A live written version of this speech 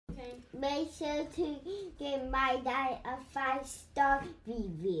make sure to give my dad a 5-star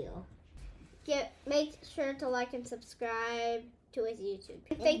review. Make sure to like and subscribe to his YouTube.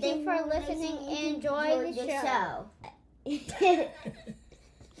 Thank you for listening and enjoy the show.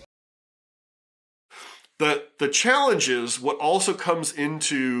 The challenge is what also comes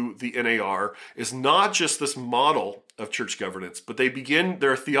into the NAR is not just this model of church governance, but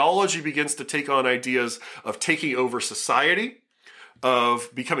their theology begins to take on ideas of taking over society, of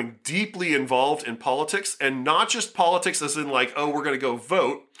becoming deeply involved in politics, and not just politics as in like, oh, we're going to go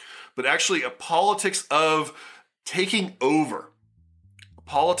vote, but actually a politics of taking over.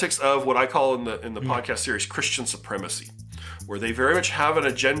 Politics of what I call in the podcast series Christian supremacy, where they very much have an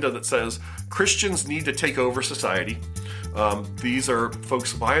agenda that says Christians need to take over society. These are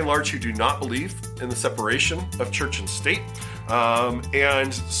folks, by and large, who do not believe in the separation of church and state.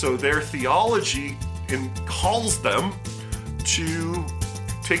 And so their theology calls them to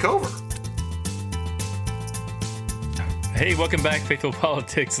take over. Hey, welcome back, Faithful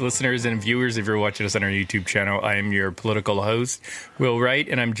Politics listeners and viewers. If you're watching us on our YouTube channel, I am your political host, Will Wright,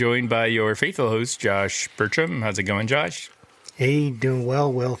 and I'm joined by your faithful host, Josh Bertram. How's it going, Josh? Hey, doing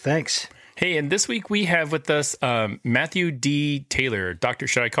well, Will. Thanks. Hey, and this week we have with us Matthew D. Taylor.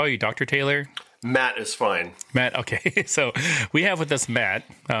 Should I call you Dr. Taylor? Matt is fine. Matt, okay. So we have with us Matt,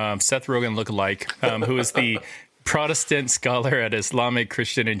 Seth Rogen lookalike, who is the Protestant scholar at Islamic,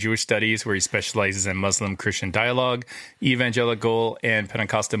 Christian, and Jewish studies, where he specializes in Muslim-Christian dialogue, evangelical and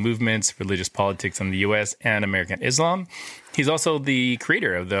Pentecostal movements, religious politics in the U.S., and American Islam. He's also the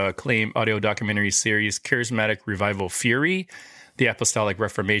creator of the acclaimed audio documentary series Charismatic Revival Fury, the Apostolic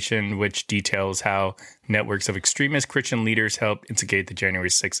Reformation, which details how networks of extremist Christian leaders helped instigate the January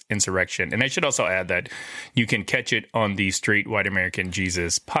 6th insurrection. And I should also add that you can catch it on the Straight White American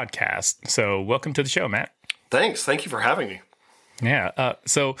Jesus podcast. So welcome to the show, Matt. Thanks. Thank you for having me. Yeah.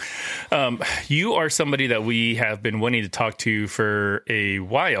 So you are somebody that we have been wanting to talk to for a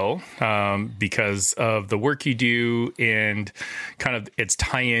while because of the work you do and kind of its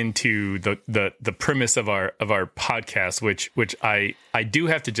tie-in to the premise of our podcast, which I do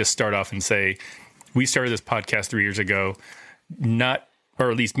have to just start off and say, we started this podcast 3 years ago,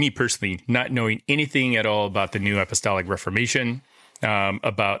 or at least me personally, not knowing anything at all about the New Apostolic Reformation.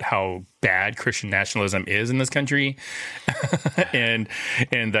 About how bad Christian nationalism is in this country, and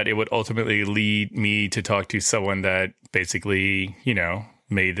that it would ultimately lead me to talk to someone that basically,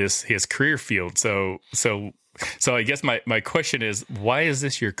 made this his career field. So I guess my question is, why is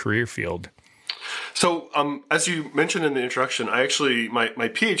this your career field? So, as you mentioned in the introduction, I actually, my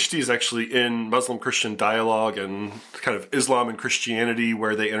Ph.D. is actually in Muslim-Christian dialogue and kind of Islam and Christianity,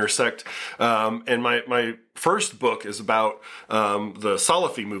 where they intersect. And my first book is about the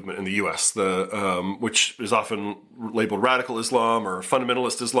Salafi movement in the U.S., which is often labeled radical Islam or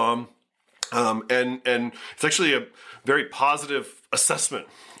fundamentalist Islam. And it's actually a very positive assessment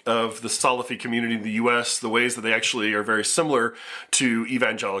of the Salafi community in the U.S., the ways that they actually are very similar to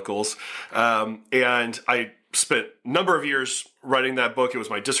evangelicals. And I spent a number of years writing that book. It was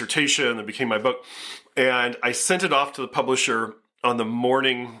my dissertation, it became my book. And I sent it off to the publisher on the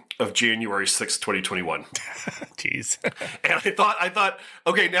morning of January 6th, 2021. Jeez. And I thought,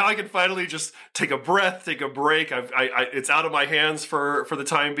 okay, now I can finally just take a breath, take a break. It's out of my hands for the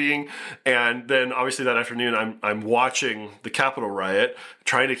time being. And then obviously that afternoon, I'm watching the Capitol riot,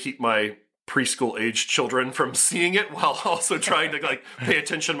 trying to keep my preschool age children from seeing it while also trying to pay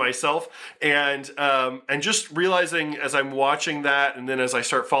attention myself. And just realizing as I'm watching that, and then as I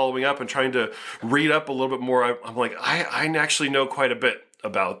start following up and trying to read up a little bit more, I'm like, I actually know quite a bit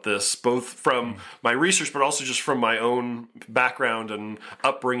about this, both from my research, but also just from my own background and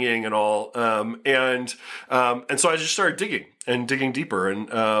upbringing and all. And so I just started digging deeper,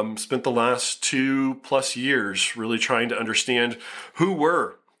 and spent the last 2+ years really trying to understand who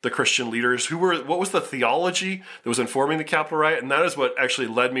were the Christian leaders, what was the theology that was informing the Capitol riot, and that is what actually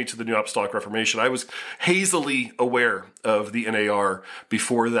led me to the New Apostolic Reformation. I was hazily aware of the NAR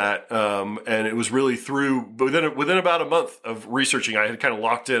before that, and it was really within about a month of researching, I had kind of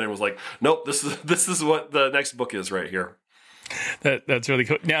locked in and was like, nope, this is what the next book is right here. That's really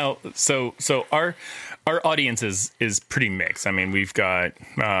cool. Now, so our audience is pretty mixed. I mean, we've got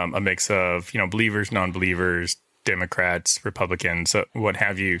a mix of believers, non-believers, Democrats, Republicans, what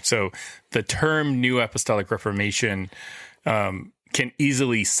have you. So the term New Apostolic Reformation can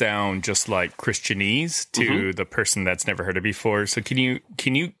easily sound just like Christianese to the person that's never heard it before. So can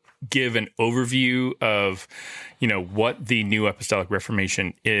you give an overview of what the New Apostolic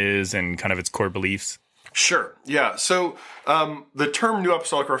Reformation is and kind of its core beliefs? Sure. Yeah. So the term New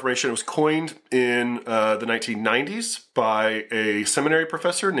Apostolic Reformation was coined in the 1990s by a seminary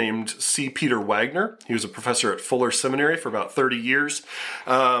professor named C. Peter Wagner. He was a professor at Fuller Seminary for about 30 years.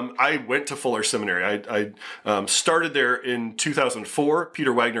 I went to Fuller Seminary. I started there in 2004.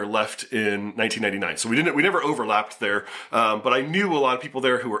 Peter Wagner left in 1999. So we never overlapped there, but I knew a lot of people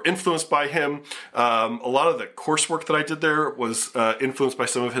there who were influenced by him. A lot of the coursework that I did there was influenced by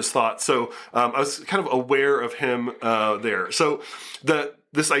some of his thoughts. So I was kind of aware of him there. So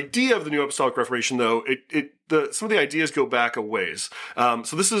this idea of the New Apostolic Reformation, though, some of the ideas go back a ways.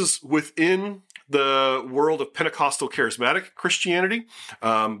 So this is within the world of Pentecostal Charismatic Christianity,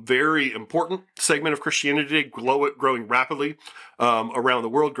 very important segment of Christianity, growing rapidly around the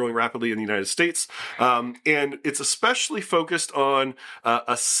world, growing rapidly in the United States. And it's especially focused on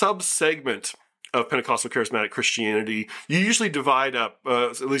a sub-segment of Pentecostal Charismatic Christianity. You usually divide up,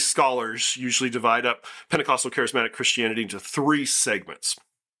 at least scholars usually divide up Pentecostal Charismatic Christianity into three segments.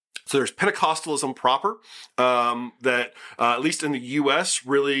 So there's Pentecostalism proper, that at least in the U.S.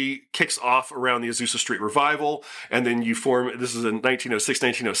 really kicks off around the Azusa Street Revival, and then this is in 1906,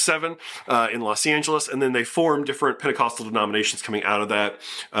 1907 in Los Angeles, and then they form different Pentecostal denominations coming out of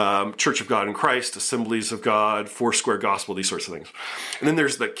that, Church of God in Christ, Assemblies of God, Foursquare Gospel, these sorts of things. And then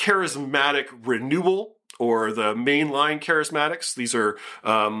there's the Charismatic Renewal, or the mainline charismatics. These are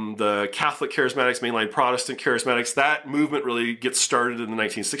the Catholic charismatics, mainline Protestant charismatics. That movement really gets started in the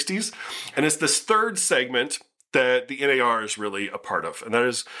 1960s. And it's this third segment that the NAR is really a part of. And that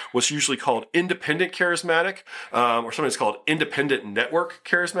is what's usually called independent charismatic, or sometimes called independent network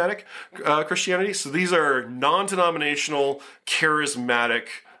charismatic Christianity. So these are non-denominational charismatic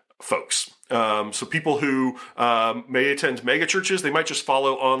folks. So people who may attend mega churches, they might just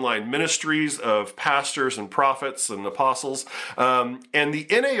follow online ministries of pastors and prophets and apostles. And the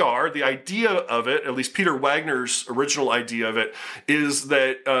NAR, the idea of it, at least Peter Wagner's original idea of it, is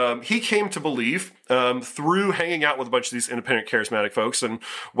that he came to believe through hanging out with a bunch of these independent charismatic folks, and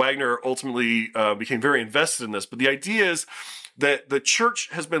Wagner ultimately became very invested in this. But the idea is that the church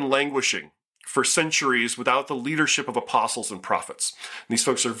has been languishing for centuries without the leadership of apostles and prophets. And these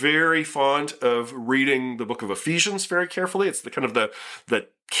folks are very fond of reading the book of Ephesians very carefully. It's the kind of the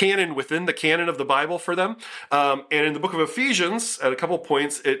canon within the canon of the Bible for them. And in the book of Ephesians, at a couple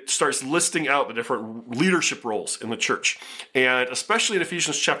points, it starts listing out the different leadership roles in the church. And especially in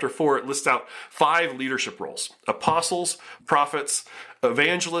Ephesians chapter 4, it lists out 5 leadership roles: apostles, prophets,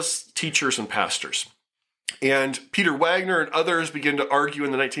 evangelists, teachers, and pastors. And Peter Wagner and others begin to argue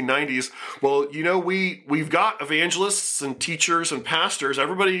in the 1990s, well, we've got evangelists and teachers and pastors.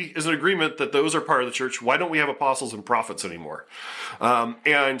 Everybody is in agreement that those are part of the church. Why don't we have apostles and prophets anymore?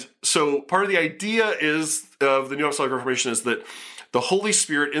 And so part of the idea of the New Apostolic Reformation is that the Holy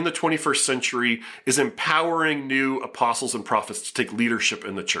Spirit in the 21st century is empowering new apostles and prophets to take leadership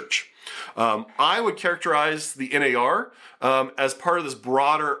in the church. I would characterize the NAR as part of this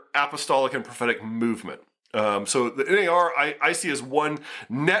broader apostolic and prophetic movement. So the NAR I see as one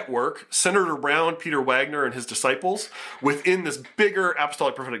network centered around Peter Wagner and his disciples within this bigger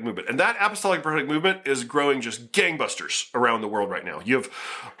apostolic prophetic movement. And that apostolic prophetic movement is growing just gangbusters around the world right now. You have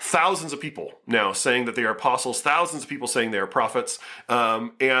thousands of people now saying that they are apostles, thousands of people saying they are prophets,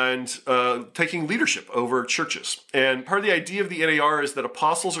 and taking leadership over churches. And part of the idea of the NAR is that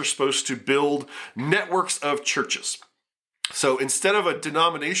apostles are supposed to build networks of churches. So instead of a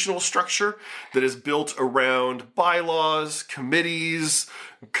denominational structure that is built around bylaws, committees,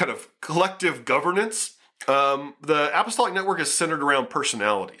 kind of collective governance, the apostolic network is centered around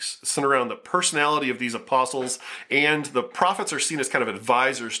personalities. It's centered around the personality of these apostles, and the prophets are seen as kind of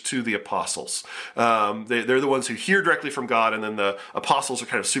advisors to the apostles. They're the ones who hear directly from God, and then the apostles are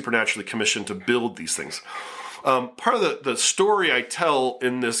kind of supernaturally commissioned to build these things. Part of the story I tell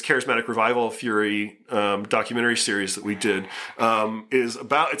in this Charismatic Revival Fury documentary series that we did it's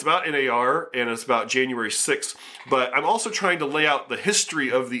about NAR, and it's about January 6th, but I'm also trying to lay out the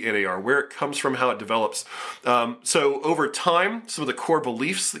history of the NAR, where it comes from, how it develops. So over time, some of the core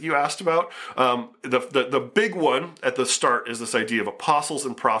beliefs that you asked about, the big one at the start is this idea of apostles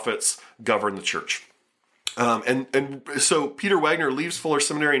and prophets govern the church. And so Peter Wagner leaves Fuller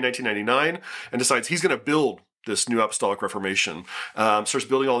Seminary in 1999 and decides he's going to build this New Apostolic Reformation, starts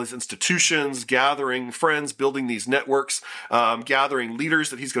building all these institutions, gathering friends, building these networks, gathering leaders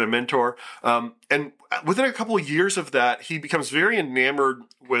that he's going to mentor. And within a couple of years of that, he becomes very enamored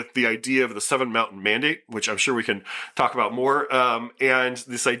with the idea of the Seven Mountain Mandate, which I'm sure we can talk about more, and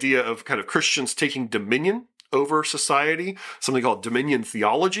this idea of kind of Christians taking dominion over society, something called dominion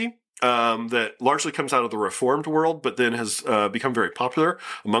theology. that largely comes out of the Reformed world, but then has become very popular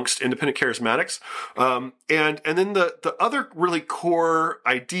amongst independent charismatics. And then the other really core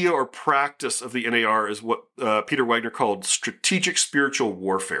idea or practice of the NAR is what Peter Wagner called strategic spiritual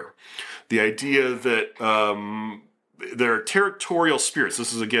warfare. The idea that there are territorial spirits.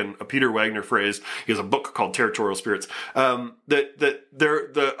 This is, again, a Peter Wagner phrase. He has a book called Territorial Spirits.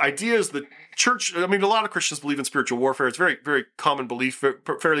 The idea is that church, I mean, a lot of Christians believe in spiritual warfare. It's very, very common belief,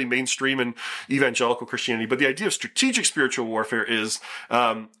 fairly mainstream in evangelical Christianity. But the idea of strategic spiritual warfare is,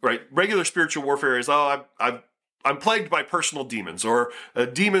 right, regular spiritual warfare is, I'm plagued by personal demons, or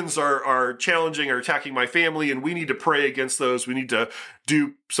demons are challenging or attacking my family, and we need to pray against those. We need to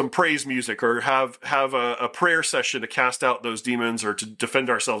do some praise music or have a prayer session to cast out those demons or to defend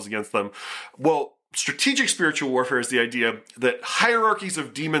ourselves against them. Well, strategic spiritual warfare is the idea that hierarchies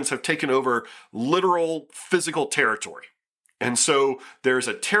of demons have taken over literal physical territory. And so there's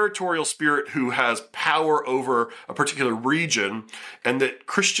a territorial spirit who has power over a particular region, and that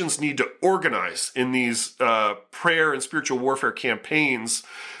Christians need to organize in these prayer and spiritual warfare campaigns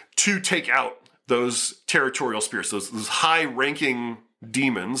to take out those territorial spirits, those high-ranking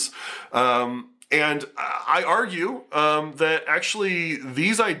demons. And I argue that actually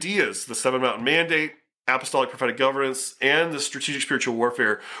these ideas, the Seven Mountain Mandate, Apostolic Prophetic Governance, and the strategic spiritual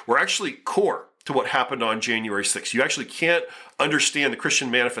warfare were actually core to what happened on January 6th. You actually can't understand the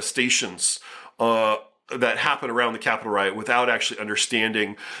Christian manifestations that happened around the Capitol riot without actually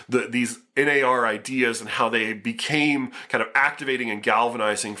understanding these NAR ideas and how they became kind of activating and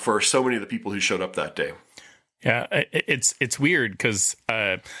galvanizing for so many of the people who showed up that day. Yeah, it's weird because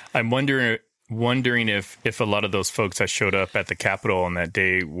I'm wondering if a lot of those folks that showed up at the Capitol on that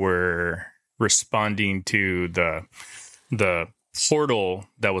day were responding to the portal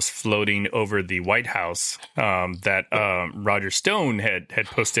that was floating over the White House that Roger Stone had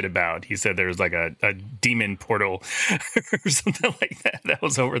posted about. He said there was like a demon portal or something like that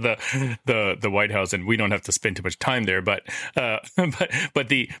was over the White House, and we don't have to spend too much time there. But the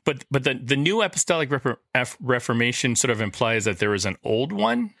new Apostolic Reformation sort of implies that there is an old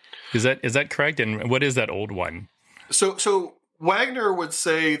one. Is that correct? And what is that old one? So Wagner would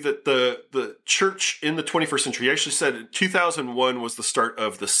say that the church in the 21st century, he actually said 2001 was the start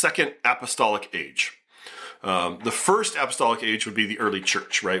of the second apostolic age. The first apostolic age would be the early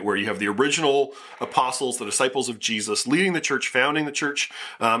church, right? Where you have the original apostles, the disciples of Jesus, leading the church, founding the church,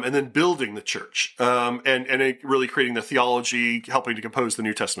 and then building the church, and really creating the theology, helping to compose the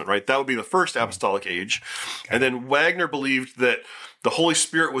New Testament, right? That would be the first apostolic age. Okay. And then Wagner believed that the Holy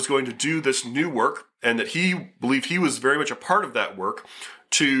Spirit was going to do this new work, and that he believed he was very much a part of that work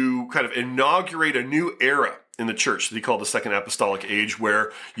to kind of inaugurate a new era in the church that he called the Second Apostolic Age,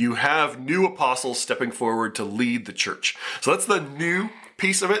 where you have new apostles stepping forward to lead the church. So that's the new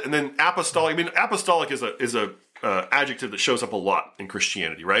piece of it. And then apostolic, I mean, apostolic is a adjective that shows up a lot in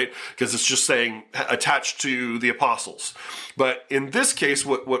Christianity, right? Because it's just saying attached to the apostles. But in this case,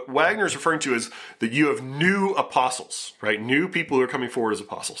 what Wagner is referring to is that you have new apostles, right? New people who are coming forward as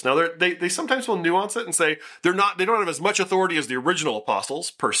apostles. Now, they sometimes will nuance it and say they don't have as much authority as the original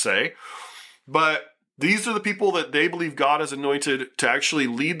apostles per se, but these are the people that they believe God has anointed to actually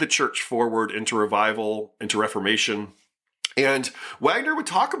lead the church forward into revival, into reformation. And Wagner would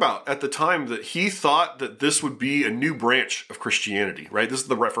talk about at the time that he thought that this would be a new branch of Christianity, right? This is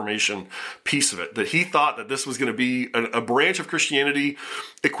the Reformation piece of it, that he thought that this was going to be a branch of Christianity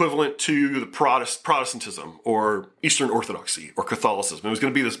equivalent to the Protestantism or Eastern Orthodoxy or Catholicism. It was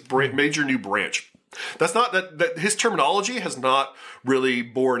going to be this major new branch. That's not that his terminology has not really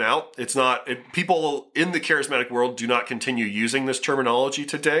borne out. It's not, people in the charismatic world do not continue using this terminology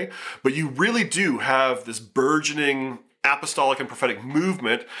today, but you really do have this burgeoning apostolic and prophetic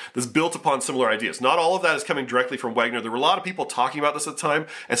movement that's built upon similar ideas. Not all of that is coming directly from Wagner. There were a lot of people talking about this at the time,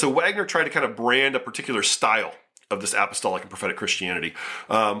 and so Wagner tried to kind of brand a particular style of this apostolic and prophetic Christianity.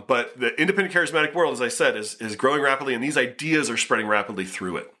 But the independent charismatic world, as I said, is growing rapidly, and these ideas are spreading rapidly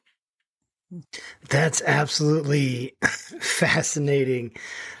through it. That's absolutely fascinating.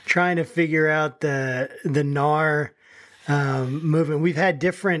 Trying to figure out the NAR movement. We've had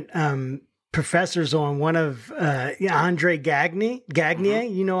different professors on. One of Andre Gagnier.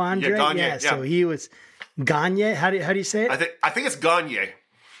 Mm-hmm. You know Andre? Yeah, Gagne, yeah. So he was Gagne. How do you say it? I think it's Gagne.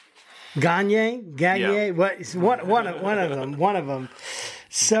 Gagne. Yeah. What? One of them.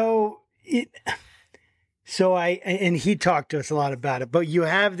 So and he talked to us a lot about it. But you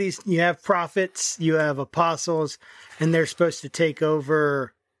have prophets, you have apostles, and they're supposed to take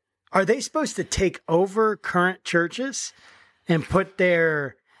over. Are they supposed to take over current churches and put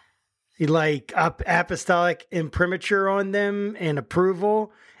their apostolic imprimatur on them and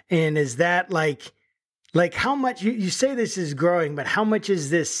approval And is that like how much you say this is growing, but how much is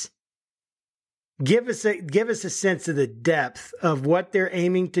this? Give us a sense of the depth of what they're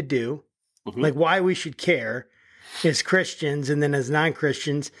aiming to do, like why we should care as Christians and then as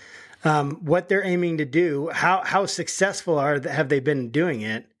non-Christians, what they're aiming to do, how successful have they been doing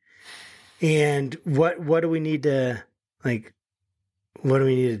it, and what do we need to what do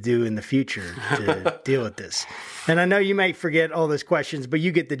we need to do in the future to deal with this? And I know you might forget all those questions, but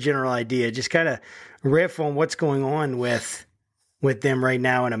you get the general idea. Just kind of riff on what's going on with them right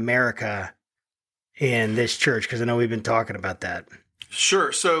now in America and this church, because I know we've been talking about that.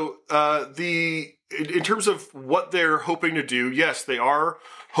 Sure. So in terms of what they're hoping to do, yes, they are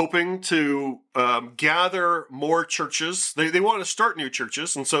hoping to gather more churches. They want to start new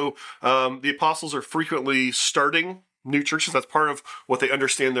churches, and so the apostles are frequently starting new churches. That's part of what they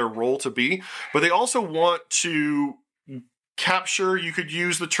understand their role to be. But they also want to capture, you could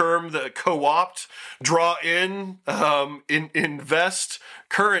use the term, the co-opt, draw in, invest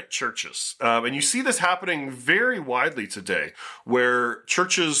current churches. And you see this happening very widely today, where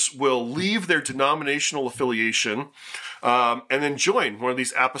churches will leave their denominational affiliation and then join one of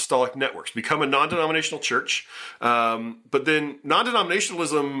these apostolic networks, become a non-denominational church. But then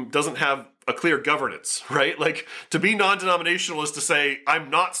non-denominationalism doesn't have a clear governance, right? Like, to be non-denominational is to say,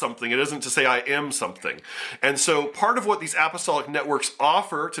 I'm not something. It isn't to say I am something. And so part of what these apostolic networks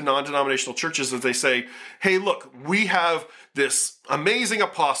offer to non-denominational churches is they say, hey, look, we have this amazing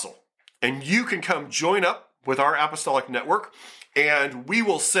apostle, and you can come join up with our apostolic network, and we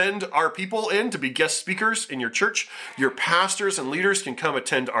will send our people in to be guest speakers in your church. Your pastors and leaders can come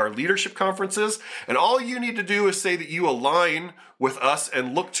attend our leadership conferences. And all you need to do is say that you align with us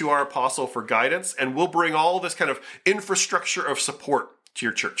and look to our apostle for guidance. And we'll bring all this kind of infrastructure of support to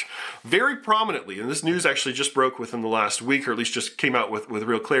your church. Very prominently, and this news actually just broke within the last week, or at least just came out with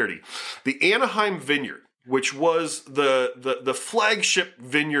real clarity, the Anaheim Vineyard, which was the flagship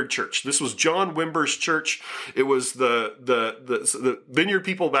Vineyard church. This was John Wimber's church. It was the Vineyard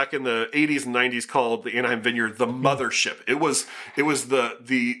people back in the 80s and 90s called the Anaheim Vineyard the mothership. It was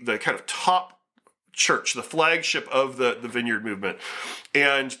the kind of top church, the flagship of the Vineyard movement.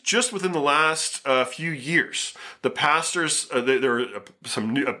 And just within the last few years, the pastors, there were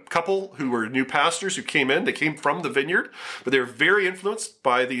a couple who were new pastors who came in. They came from the Vineyard, but they were very influenced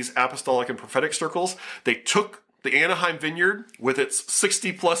by these apostolic and prophetic circles. They took the Anaheim Vineyard with its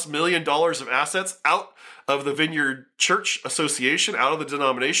 $60+ million of assets out of the Vineyard Church Association, out of the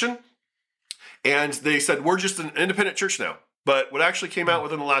denomination. And they said, we're just an independent church now. But what actually came out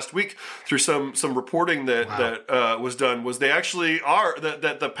within the last week through some reporting that was done was they actually are,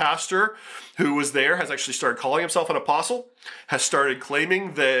 that the pastor who was there has actually started calling himself an apostle, has started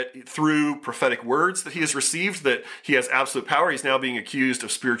claiming that through prophetic words that he has received, that he has absolute power. He's now being accused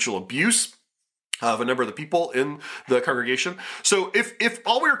of spiritual abuse of a number of the people in the congregation. So if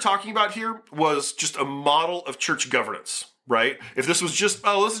all we were talking about here was just a model of church governance, right? If this was just,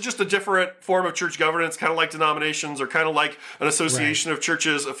 this is just a different form of church governance, kind of like denominations or kind of like an association of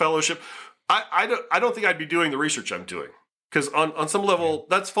churches, a fellowship, I don't think I'd be doing the research I'm doing. Because on some level,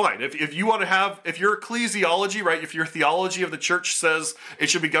 that's fine. If you want to have, if your ecclesiology, right, if your theology of the church says it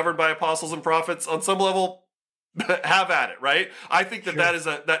should be governed by apostles and prophets, on some level, have at it, right? I think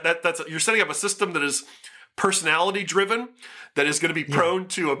that you're setting up a system that is personality driven, that is going to be prone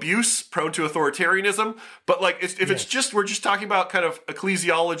to abuse, prone to authoritarianism. But like, if it's just, we're just talking about kind of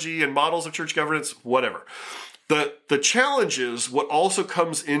ecclesiology and models of church governance, whatever. The challenge is what also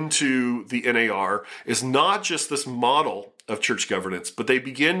comes into the NAR is not just this model of church governance, but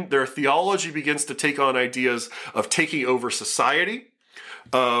their theology begins to take on ideas of taking over society,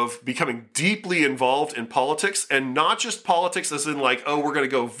 of becoming deeply involved in politics, and not just politics as in like, oh, we're going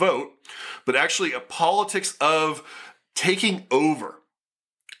to go vote, but actually a politics of taking over,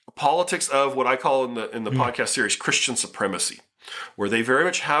 a politics of what I call in the podcast series Christian supremacy, where they very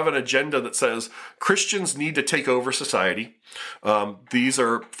much have an agenda that says Christians need to take over society. These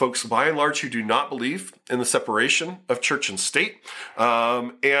are folks, by and large, who do not believe in the separation of church and state.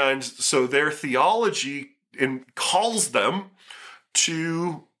 And so their theology calls them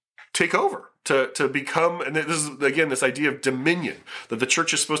to take over, to become, and this is, again, this idea of dominion, that the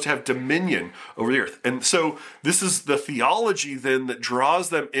church is supposed to have dominion over the earth. And so this is the theology then that draws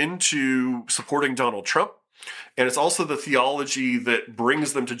them into supporting Donald Trump. And it's also the theology that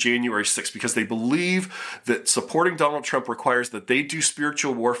brings them to January 6th, because they believe that supporting Donald Trump requires that they do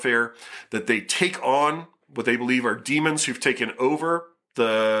spiritual warfare, that they take on what they believe are demons who've taken over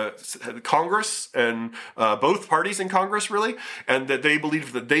the Congress and both parties in Congress, really, and that they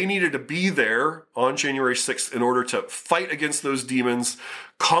believed that they needed to be there on January 6th in order to fight against those demons,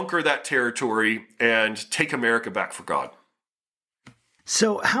 conquer that territory, and take America back for God.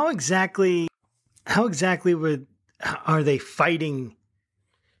 So how exactly are they fighting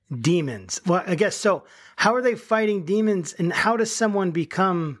demons? Well, I guess so. How are they fighting demons, and how does someone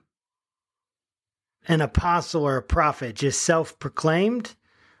become an apostle or a prophet? Just self-proclaimed?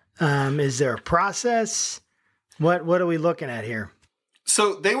 Is there a process? What are we looking at here?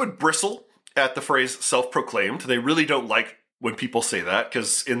 So they would bristle at the phrase self-proclaimed. They really don't like when people say that,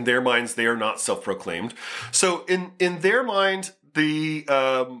 because in their minds, they are not self-proclaimed. So in their mind,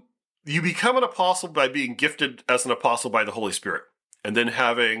 you become an apostle by being gifted as an apostle by the Holy Spirit, and then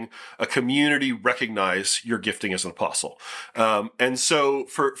having a community recognize your gifting as an apostle. And so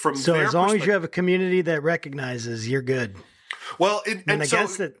from so as long as you have a community that recognizes, you're good. Well, I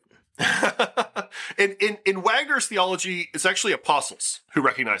guess that in Wagner's theology, it's actually apostles who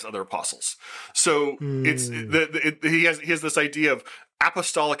recognize other apostles. So he has this idea of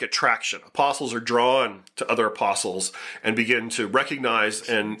apostolic attraction. Apostles are drawn to other apostles and begin to recognize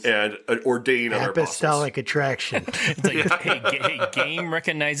and ordain other apostles. Apostolic attraction. It's like, hey, game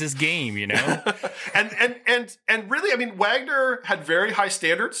recognizes game, you know? and really, I mean, Wagner had very high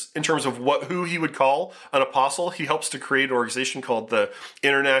standards in terms of who he would call an apostle. He helps to create an organization called the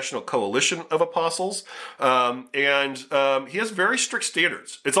International Coalition of Apostles. And he has very strict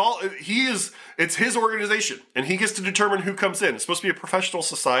standards. It's his organization, and he gets to determine who comes in. It's supposed to be a professional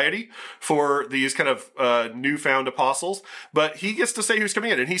society for these kind of newfound apostles, but he gets to say who's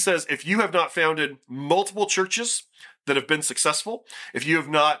coming in. And he says, if you have not founded multiple churches that have been successful, if you have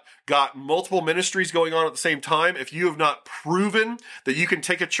not got multiple ministries going on at the same time, if you have not proven that you can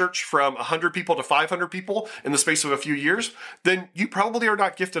take a church from 100 people to 500 people in the space of a few years, then you probably are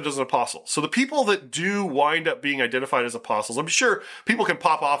not gifted as an apostle. So the people that do wind up being identified as apostles, I'm sure people can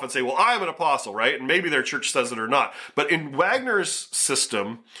pop off and say, well, I'm an apostle, right? And maybe their church says it or not. But in Wagner's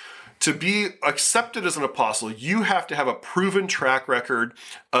system, to be accepted as an apostle, you have to have a proven track record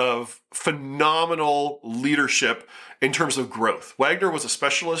of phenomenal leadership in terms of growth. Wagner was a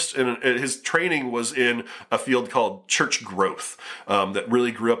specialist, and his training was in a field called church growth that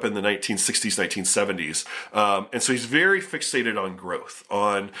really grew up in the 1960s, 1970s. And so he's very fixated on growth,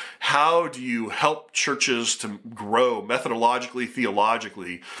 on how do you help churches to grow methodologically,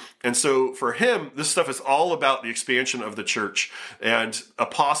 theologically. And so for him, this stuff is all about the expansion of the church, and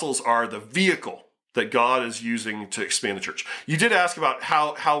apostles are the vehicle that God is using to expand the church. You did ask about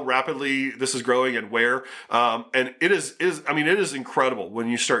how rapidly this is growing and where, and it is incredible when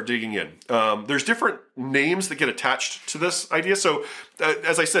you start digging in. There's different names that get attached to this idea. So,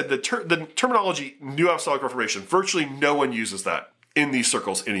 as I said, the terminology New Apostolic Reformation, virtually no one uses that in these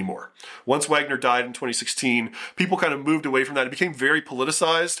circles anymore. Once Wagner died in 2016, people kind of moved away from that. It became very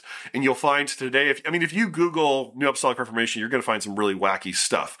politicized, and you'll find today, if you Google New Apostolic Reformation, you're going to find some really wacky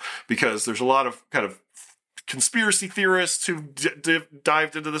stuff, because there's a lot of kind of conspiracy theorists who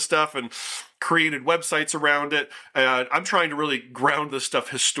dived into this stuff and created websites around it. And I'm trying to really ground this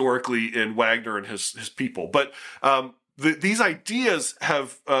stuff historically in Wagner and his people. But these ideas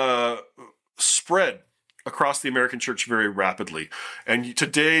have spread across the American church very rapidly. And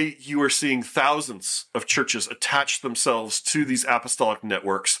today you are seeing thousands of churches attach themselves to these apostolic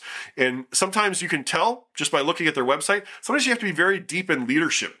networks. And sometimes you can tell just by looking at their website. Sometimes you have to be very deep in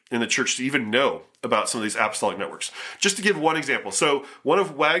leadership in the church to even know about some of these apostolic networks. Just to give one example. So one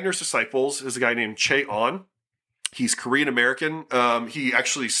of Wagner's disciples is a guy named Che On. He's Korean American. He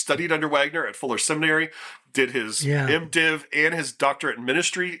actually studied under Wagner at Fuller Seminary, did his MDiv and his doctorate in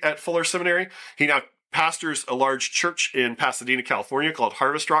ministry at Fuller Seminary. He now pastors a large church in Pasadena, California called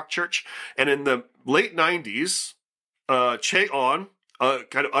Harvest Rock Church. And in the late 90s, Che On,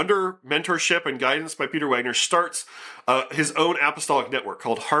 kind of under mentorship and guidance by Peter Wagner, starts his own apostolic network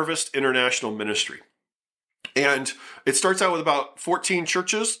called Harvest International Ministry. And it starts out with about 14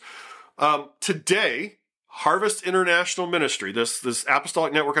 churches. Today, Harvest International Ministry, this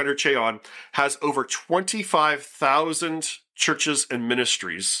apostolic network under Che On, has over 25,000 churches and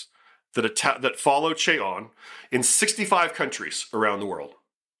ministries that follow Che On in 65 countries around the world,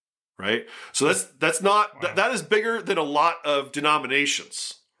 right? So that is bigger than a lot of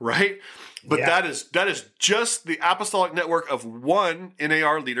denominations, right? But that is just the apostolic network of one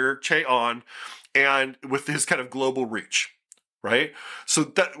NAR leader, Che On, and with his kind of global reach, right? So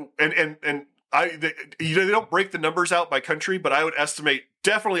that they don't break the numbers out by country, but I would estimate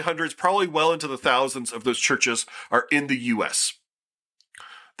definitely hundreds, probably well into the thousands of those churches are in the U.S.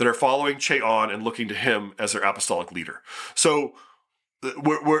 that are following Che On and looking to him as their apostolic leader. So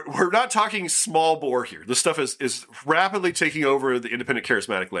we're not talking small bore here. This stuff is rapidly taking over the independent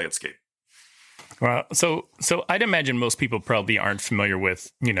charismatic landscape. Well, so I'd imagine most people probably aren't familiar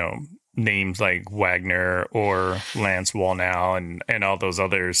with, names like Wagner or Lance Wallnau and all those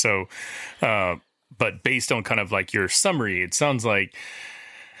others. So, but based on kind of like your summary, it sounds like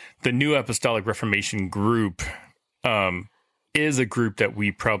the New Apostolic Reformation group is a group that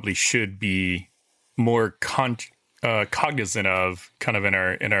we probably should be more cognizant of, kind of in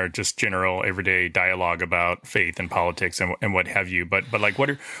our just general everyday dialogue about faith and politics and what have you. But like,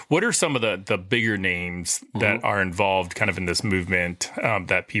 what are some of the bigger names that are involved kind of in this movement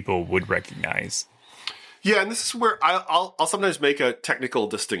that people would recognize? Yeah, and this is where I'll sometimes make a technical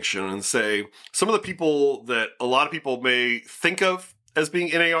distinction and say some of the people that a lot of people may think of as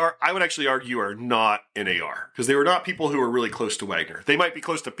being NAR, I would actually argue are not NAR, because they were not people who were really close to Wagner. They might be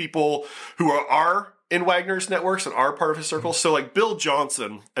close to people who are in Wagner's networks and are part of his circles. So like Bill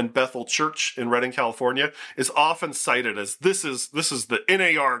Johnson and Bethel Church in Redding, California is often cited as this is the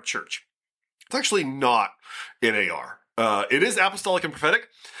NAR church. It's actually not NAR. It is apostolic and prophetic,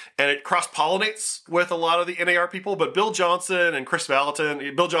 and it cross-pollinates with a lot of the NAR people, but Bill Johnson and Chris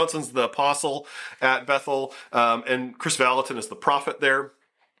Valentin, Bill Johnson's the apostle at Bethel, and Chris Valentin is the prophet there.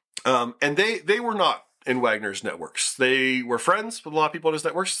 And they were not in Wagner's networks. They were friends with a lot of people in his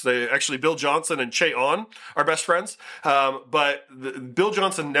networks. Bill Johnson and Che On are best friends, but Bill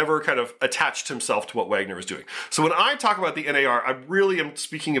Johnson never kind of attached himself to what Wagner was doing. So when I talk about the NAR, I really am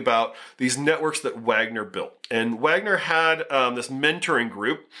speaking about these networks that Wagner built. And Wagner had this mentoring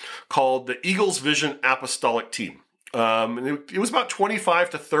group called the Eagles Vision Apostolic Team. It was about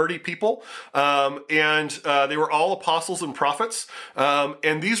 25 to 30 people, and they were all apostles and prophets.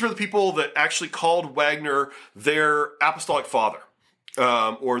 And these were the people that actually called Wagner their apostolic father,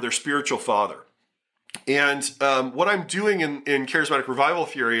 or their spiritual father. And what I'm doing in Charismatic Revival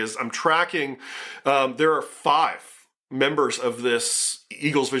Theory is I'm tracking, there are 5 members of this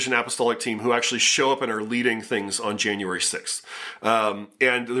Eagles Vision Apostolic Team who actually show up and are leading things on January 6th.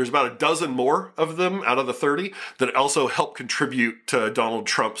 And there's about a dozen more of them out of the 30 that also help contribute to Donald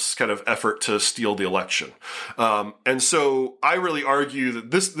Trump's kind of effort to steal the election. And so I really argue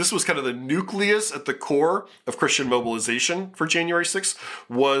that this was kind of the nucleus at the core of Christian mobilization for January 6th,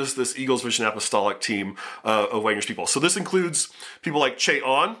 was this Eagles Vision Apostolic Team of Wagner's people. So this includes people like Che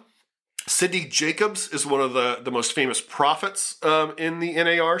On. Sidney Jacobs is one of the most famous prophets in the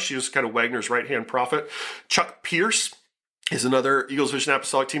NAR. She was kind of Wagner's right-hand prophet. Chuck Pierce is another Eagles Vision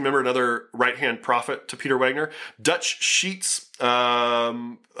Apostolic Team member, another right-hand prophet to Peter Wagner. Dutch Sheets,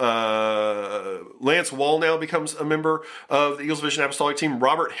 Lance Wallnau becomes a member of the Eagles Vision Apostolic Team.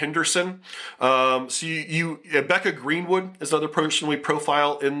 Robert Henderson. Becca Greenwood is another person we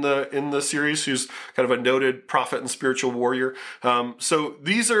profile in the series, who's kind of a noted prophet and spiritual warrior. So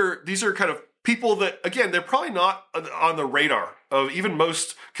these are kind of people that, again, they're probably not on the radar of even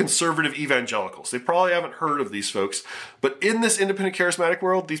most conservative evangelicals. They probably haven't heard of these folks. But in this independent charismatic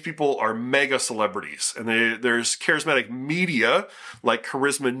world, these people are mega celebrities. And there's charismatic media like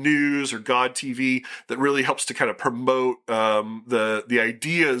Charisma News or God TV that really helps to kind of promote the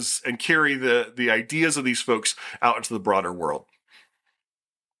ideas and carry the ideas of these folks out into the broader world.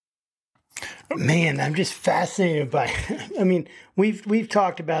 Man, I'm just fascinated by it. I mean, we've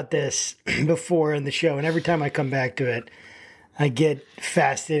talked about this before in the show, and every time I come back to it, I get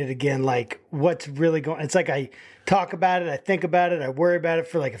fascinated again, like what's really going. It's like I talk about it, I think about it, I worry about it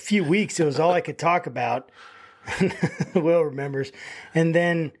for like a few weeks. It was all I could talk about. Will remembers. And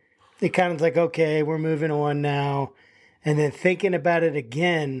then it kind of like, okay, we're moving on now. And then thinking about it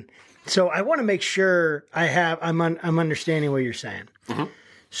again. So I want to make sure I'm understanding what you're saying. Mm-hmm.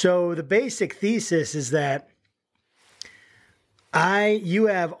 So the basic thesis is that you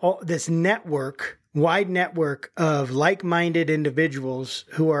have this wide network of like-minded individuals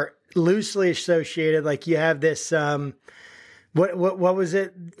who are loosely associated. Like you have this, what was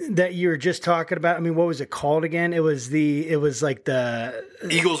it that you were just talking about? I mean, what was it called again? It was like the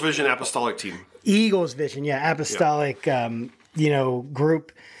Eagles Vision Apostolic Team. Eagles Vision, yeah, apostolic,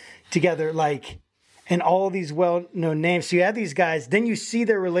 group together, like. And all of these well-known names. So you have these guys. Then you see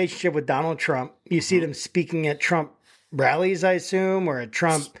their relationship with Donald Trump. You see them speaking at Trump rallies, I assume, or at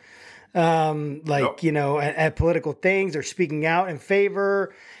Trump, at political things, or speaking out in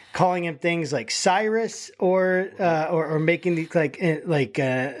favor, calling him things like Cyrus, or making the,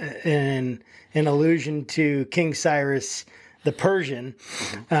 an allusion to King Cyrus, the Persian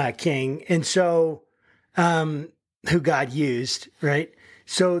king, and so who God used, right?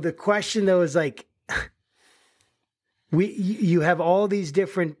 So the question though is like, you have all these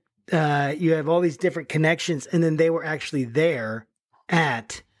different connections, and then they were actually there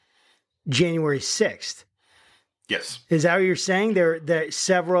at January 6th. Yes. Is that what you're saying? There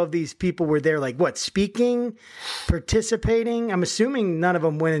several of these people were there, like what, speaking, participating? I'm assuming none of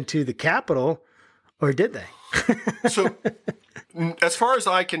them went into the Capitol, or did they? So, as far as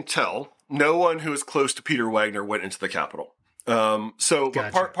I can tell, no one who is close to Peter Wagner went into the Capitol. Gotcha.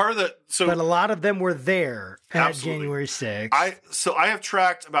 Part of the but a lot of them were there at Absolutely. January 6th. I have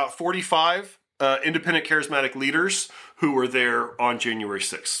tracked about 45 independent charismatic leaders who were there on January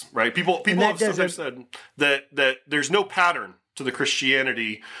 6th. Right? People have sometimes said that there's no pattern to the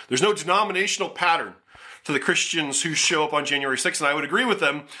Christianity. There's no denominational pattern to the Christians who show up on January 6th, and I would agree with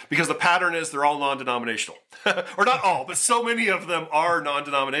them because the pattern is they're all non-denominational. Or not all, but so many of them are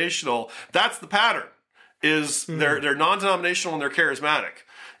non-denominational. That's the pattern, is they're non-denominational and they're charismatic.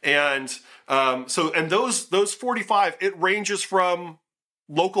 And those 45, it ranges from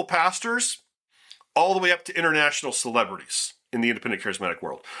local pastors all the way up to international celebrities in the independent charismatic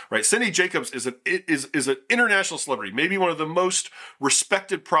world, right? Cindy Jacobs is an international celebrity, maybe one of the most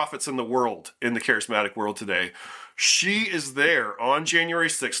respected prophets in the world, in the charismatic world today. She is there on January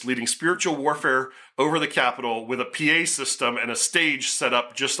 6th leading spiritual warfare over the Capitol with a PA system and a stage set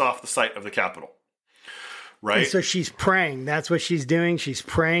up just off the site of the Capitol, right? And so she's praying. That's what she's doing. She's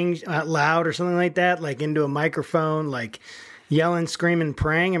praying out loud or something like that, like into a microphone, like yelling, screaming,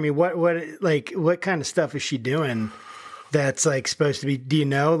 praying. I mean, what kind of stuff is she doing? That's like supposed to be, do you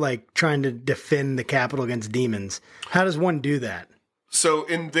know, like trying to defend the Capitol against demons? How does one do that? So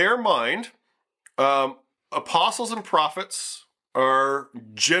in their mind, apostles and prophets are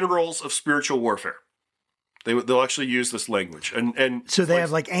generals of spiritual warfare. They'll actually use this language, and so they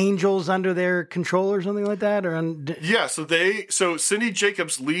have like angels under their control or something like that, or yeah. So Cindy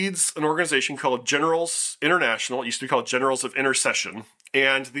Jacobs leads an organization called Generals International. It used to be called Generals of Intercession,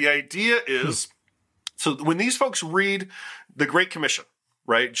 and the idea is. So when these folks read the Great Commission,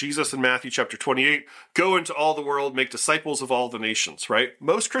 right? Jesus in Matthew chapter 28, go into all the world, make disciples of all the nations, right?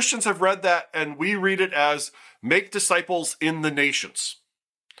 Most Christians have read that, and we read it as make disciples in the nations.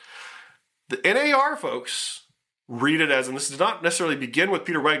 The NAR folks read it as, and this does not necessarily begin with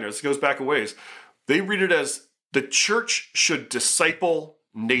Peter Wagner, this goes back a ways, they read it as the church should disciple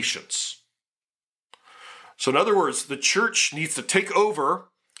nations. So in other words, the church needs to take over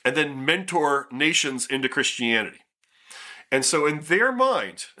and then mentor nations into Christianity. And so in their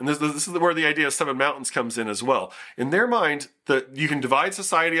mind, and this is where the idea of 7 mountains comes in as well. In their mind, that you can divide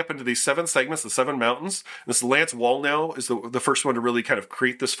society up into these 7 segments, the 7 mountains. This Lance Wallnau is the first one to really kind of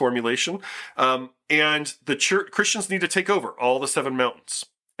create this formulation. And the church, Christians need to take over all the 7 mountains.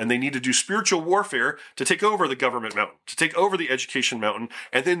 And they need to do spiritual warfare to take over the government mountain, to take over the education mountain,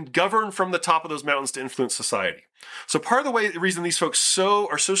 and then govern from the top of those mountains to influence society. So part of the reason these folks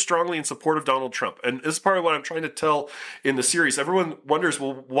are so strongly in support of Donald Trump, and this is part of what I'm trying to tell in the series, everyone wonders,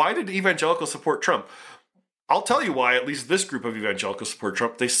 well, why did evangelicals support Trump? I'll tell you why at least this group of evangelicals support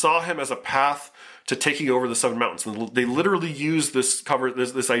Trump. They saw him as a path to taking over the 7 mountains. And they literally use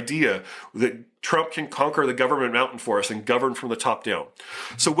this idea that Trump can conquer the government mountain for us and govern from the top down.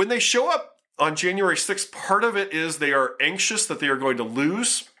 So when they show up on January 6th, part of it is they are anxious that they are going to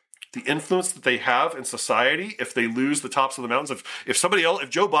lose the influence that they have in society if they lose the tops of the mountains. If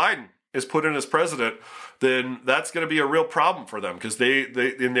Joe Biden is put in as president, then that's going to be a real problem for them because they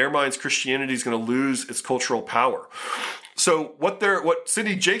in their minds, Christianity is going to lose its cultural power. So what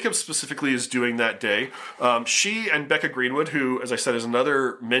Cindy Jacobs specifically is doing that day, she and Becca Greenwood, who, as I said, is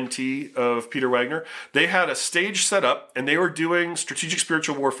another mentee of Peter Wagner, they had a stage set up and they were doing strategic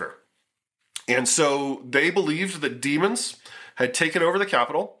spiritual warfare. And so they believed that demons had taken over the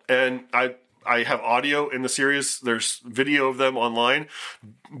Capitol, and I have audio in the series. There's video of them online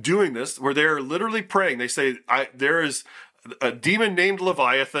doing this where they're literally praying. They say, there is a demon named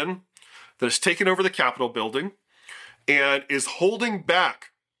Leviathan that has taken over the Capitol building and is holding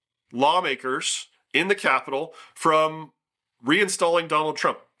back lawmakers in the Capitol from reinstalling Donald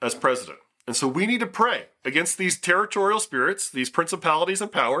Trump as president. And so we need to pray against these territorial spirits, these principalities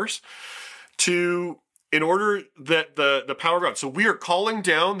and powers, in order that the power of God. So we are calling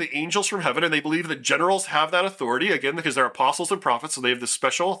down the angels from heaven, and they believe that generals have that authority, again, because they're apostles and prophets, so they have this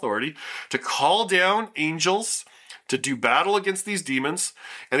special authority to call down angels to do battle against these demons.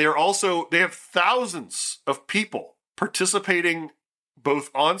 And they have thousands of people participating both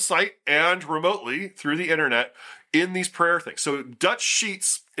on site and remotely through the internet in these prayer things. So Dutch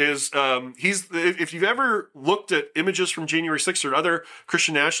Sheets is, if you've ever looked at images from January 6th or other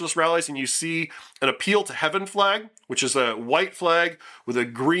Christian nationalist rallies and you see an appeal to heaven flag, which is a white flag with a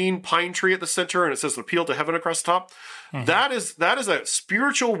green pine tree at the center and it says appeal to heaven across the top, That is a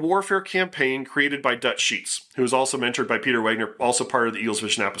spiritual warfare campaign created by Dutch Sheets, who was also mentored by Peter Wagner, also part of the Eagles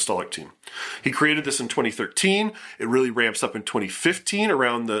Vision Apostolic team. He created this in 2013. It really ramps up in 2015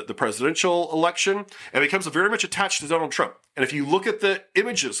 around the presidential election and becomes very much attached to Donald Trump. And if you look at the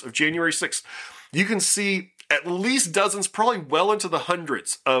images of January 6th, you can see at least dozens, probably well into the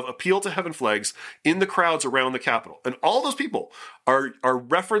hundreds, of appeal to heaven flags in the crowds around the Capitol. And all those people are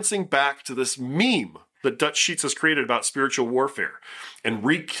referencing back to this meme that Dutch Sheets has created about spiritual warfare and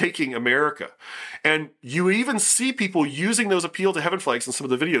retaking America. And you even see people using those appeal to heaven flags in some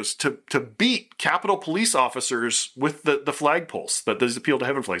of the videos to beat Capitol police officers with the flagpoles that those appeal to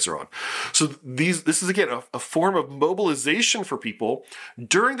heaven flags are on. So this is, again, a form of mobilization for people.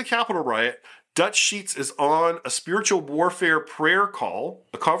 During the Capitol riot, Dutch Sheets is on a spiritual warfare prayer call,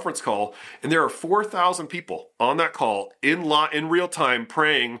 a conference call, and there are 4,000 people on that call in real time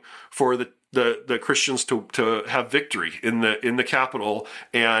praying for the Christians to have victory in the Capitol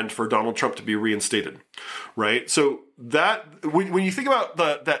and for Donald Trump to be reinstated, right? So that when you think about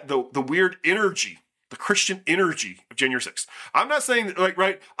the weird energy, the Christian energy of January 6th, I'm not saying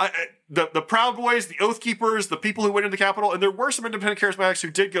the Proud Boys, the Oath Keepers, the people who went into the Capitol, and there were some independent charismatics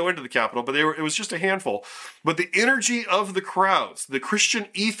who did go into the Capitol, but it was just a handful. But the energy of the crowds, the Christian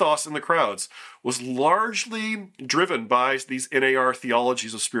ethos in the crowds, was largely driven by these NAR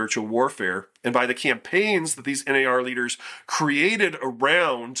theologies of spiritual warfare and by the campaigns that these NAR leaders created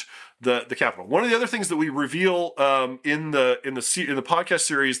around the Capitol. One of the other things that we reveal in the podcast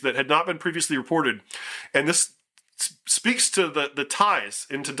series that had not been previously reported, and this speaks to the ties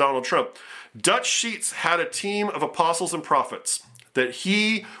into Donald Trump. Dutch Sheets had a team of apostles and prophets that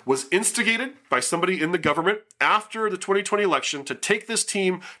he was instigated by somebody in the government after the 2020 election to take this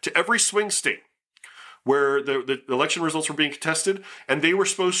team to every swing state where the election results were being contested, and they were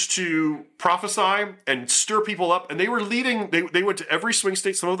supposed to prophesy and stir people up, and they were leading, they went to every swing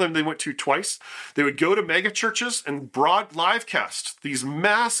state, some of them they went to twice. They would go to mega churches and broad live cast these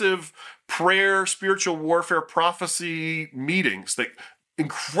massive prayer, spiritual warfare, prophecy meetings, that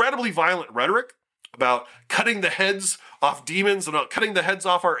incredibly violent rhetoric about cutting the heads off demons and cutting the heads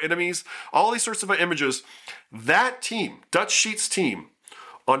off our enemies, all these sorts of images. That team, Dutch Sheets' team,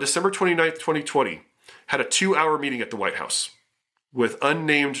 on December 29th, 2020, had a 2-hour meeting at the White House with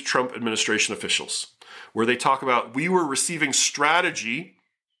unnamed Trump administration officials, where they talk about, we were receiving strategy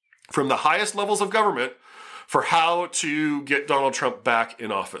from the highest levels of government for how to get Donald Trump back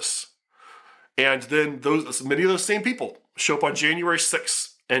in office. And then many of those same people show up on January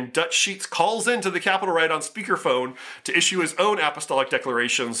 6th, and Dutch Sheets calls into the Capitol riot on speakerphone to issue his own apostolic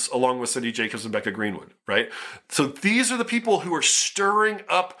declarations along with Cindy Jacobs and Becca Greenwood, right? So these are the people who are stirring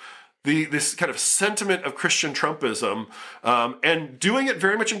up this kind of sentiment of Christian Trumpism, and doing it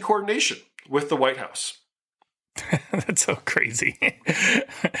very much in coordination with the White House. That's so crazy.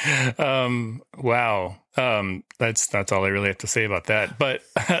 Wow. That's all I really have to say about that. But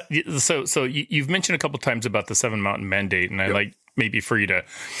so you've mentioned a couple of times about the 7 Mountain Mandate, and I'd like maybe for you to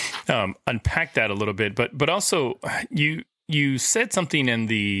unpack that a little bit. But also you said something in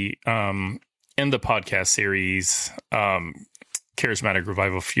the podcast series, Charismatic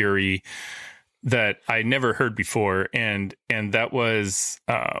Revival Fury, that I never heard before, and that was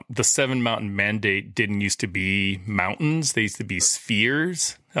the 7 Mountain Mandate didn't used to be mountains; they used to be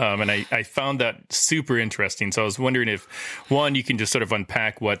spheres, and I found that super interesting. So I was wondering if, one, you can just sort of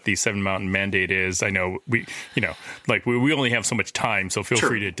unpack what the 7 Mountain Mandate is. I know we only have so much time, so feel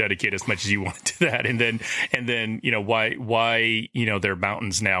free to dedicate as much as you want to that, and then why they're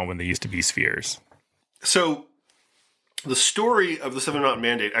mountains now when they used to be spheres. So the story of the 7 Mountain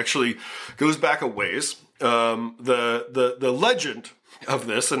Mandate actually goes back a ways. The legend of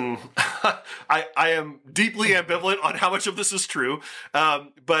this, and I am deeply ambivalent on how much of this is true,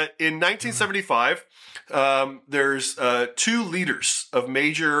 but in 1975, there's 2 leaders of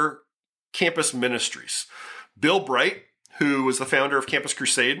major campus ministries. Bill Bright, who was the founder of Campus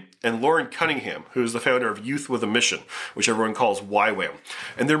Crusade, and Lauren Cunningham, who is the founder of Youth with a Mission, which everyone calls YWAM.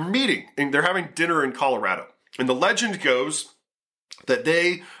 And they're meeting, and they're having dinner in Colorado. And the legend goes that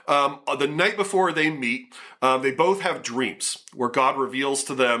they, the night before they meet, they both have dreams where God reveals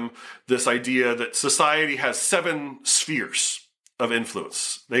to them this idea that society has 7 spheres of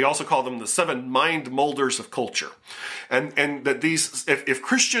influence. They also call them the 7 mind molders of culture. And that these, if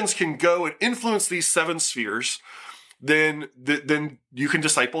Christians can go and influence these 7 spheres, then you can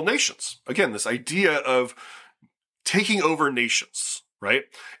disciple nations. Again, this idea of taking over nations. Right.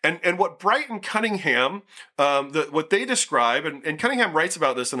 And what Bright and Cunningham, what they describe, and Cunningham writes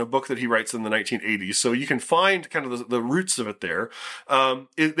about this in a book that he writes in the 1980s. So you can find kind of the roots of it there,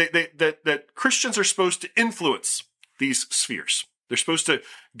 that Christians are supposed to influence these spheres. They're supposed to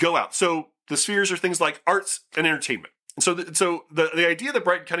go out. So the spheres are things like arts and entertainment. And so the idea that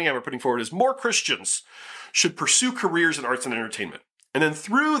Bright and Cunningham are putting forward is more Christians should pursue careers in arts and entertainment. And then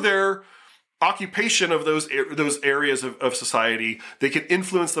through their occupation of those areas of society, they can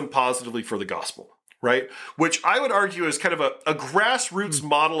influence them positively for the gospel, right? Which I would argue is kind of a grassroots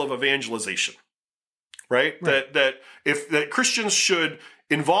model of evangelization, right? That Christians should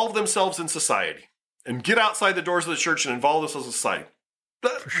involve themselves in society and get outside the doors of the church and involve themselves in society.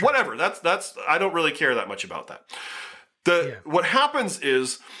 Whatever. That's I don't really care that much about that. What happens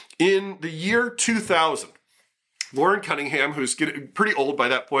is in the year 2000, Lauren Cunningham, who's getting pretty old by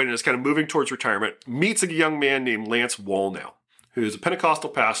that point and is kind of moving towards retirement, meets a young man named Lance Wallnau, who is a Pentecostal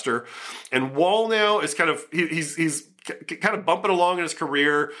pastor. And Wallnau is he's kind of bumping along in his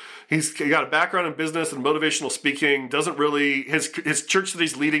career. He's got a background in business and motivational speaking. Doesn't really his church that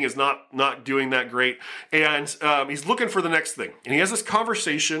he's leading is not doing that great, and he's looking for the next thing. And he has this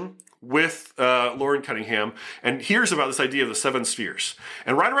conversation with Lauren Cunningham and hears about this idea of the 7 spheres.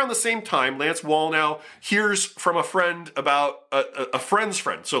 And right around the same time, Lance Wallnau hears from a friend about a friend's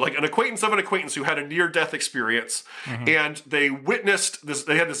friend. So like an acquaintance of an acquaintance who had a near-death experience. Mm-hmm. And they witnessed this,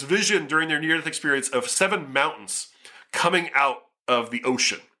 they had this vision during their near-death experience of 7 mountains coming out of the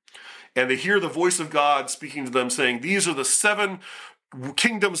ocean. And they hear the voice of God speaking to them saying, these are the 7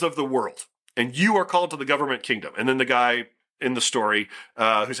 kingdoms of the world. And you are called to the government kingdom. And then the guy in the story,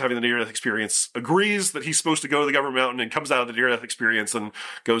 who's having the near-death experience, agrees that he's supposed to go to the government mountain and comes out of the near-death experience and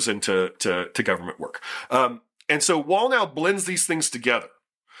goes into to government work. And so Wallnau blends these things together.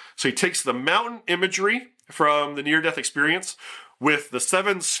 So he takes the mountain imagery from the near-death experience with the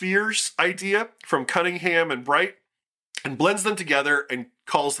 7 spheres idea from Cunningham and Bright and blends them together and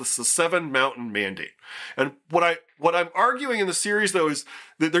calls this the 7 mountain mandate. And what I'm arguing in the series, though, is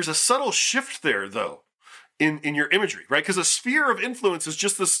that there's a subtle shift there, though, in your imagery, right? Because a sphere of influence is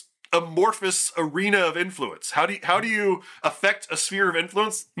just this amorphous arena of influence. How do you affect a sphere of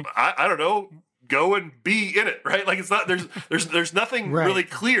influence? I don't know. Go and be in it, right? Like it's not there's nothing really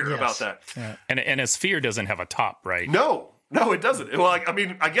clear about that. Yeah. And a sphere doesn't have a top, right? No, it doesn't. Well, I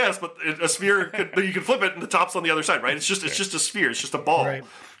mean, I guess, but a sphere you can flip it and the top's on the other side, right? It's just a sphere. It's just a ball. Right.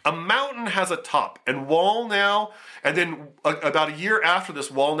 A mountain has a top, and Wallnau, and then about a year after this,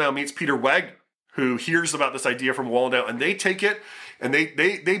 Wallnau meets Peter Wagner, who hears about this idea from Wallnau, and they take it and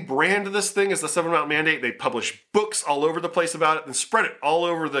they brand this thing as the 7 Mountain Mandate. They publish books all over the place about it and spread it all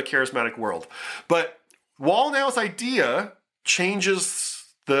over the charismatic world. But Wallnau's idea changes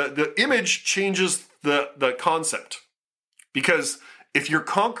the image, changes the concept. Because if you're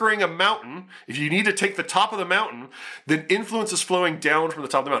conquering a mountain, if you need to take the top of the mountain, then influence is flowing down from the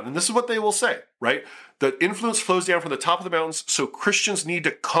top of the mountain. And this is what they will say, right? The influence flows down from the top of the mountains, so Christians need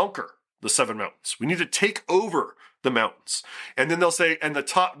to conquer the 7 mountains. We need to take over the mountains. And then they'll say, and the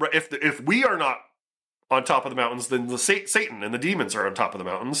top, if we are not on top of the mountains, then the Satan and the demons are on top of the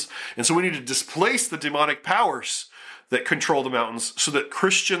mountains. And so we need to displace the demonic powers that control the mountains so that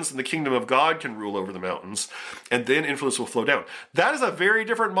Christians in the kingdom of God can rule over the mountains, and then influence will flow down. That is a very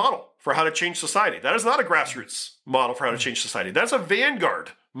different model for how to change society. That is not a grassroots model for how to change society. That's a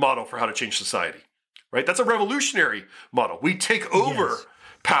vanguard model for how to change society, right? That's a revolutionary model. We take over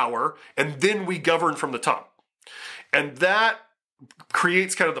power, and then we govern from the top. And that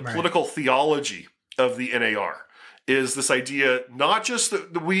creates kind of the political theology of the NAR, is this idea not just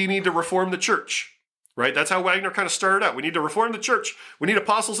that we need to reform the church, right? That's how Wagner kind of started out. We need to reform the church. We need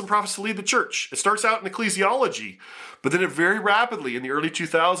apostles and prophets to lead the church. It starts out in ecclesiology, but then it very rapidly in the early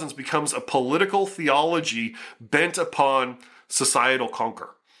 2000s becomes a political theology bent upon societal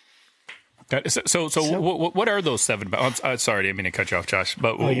conquer. So what are those 7? Sorry, I didn't mean to cut you off, Josh.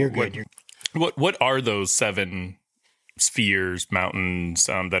 But you're good. What are those 7 spheres, mountains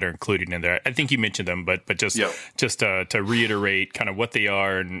that are included in there? I think you mentioned them, but just to reiterate, kind of what they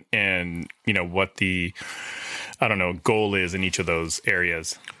are and what the goal is in each of those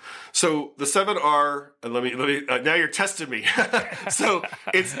areas. So the 7 are. Let me. Now you're testing me. So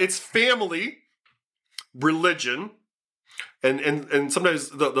it's family, religion. And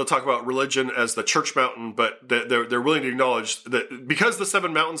sometimes they'll talk about religion as the church mountain, but they're willing to acknowledge that because the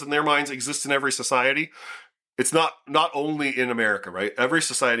 7 mountains in their minds exist in every society, it's not only in America, right? Every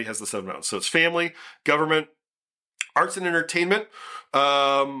society has the 7 mountains. So it's family, government, arts and entertainment.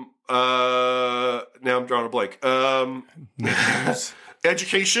 Now I'm drawing a blank.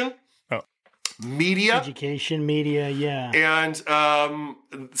 Education. Media, yeah, and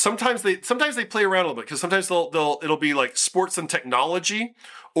sometimes they play around a little bit because sometimes it'll be like sports and technology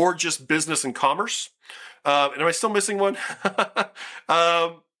or just business and commerce. And am I still missing one?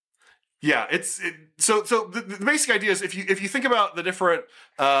 Yeah, so the basic idea is if you think about the different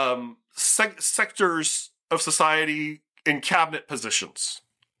sectors of society in cabinet positions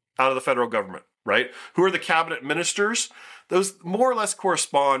out of the federal government, right? Who are the cabinet ministers? Those more or less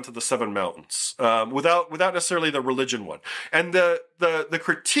correspond to the seven mountains, without necessarily the religion one. And the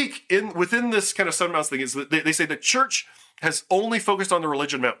critique within this kind of seven mountains thing is that they say the church has only focused on the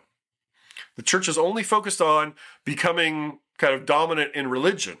religion mountain. The church is only focused on becoming kind of dominant in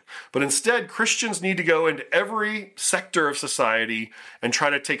religion. But instead, Christians need to go into every sector of society and try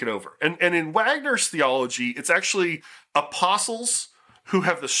to take it over. And in Wagner's theology, it's actually apostles who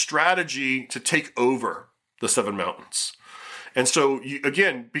have the strategy to take over the seven mountains. And so,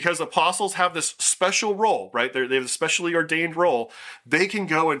 again, because apostles have this special role, right? They have a specially ordained role, they can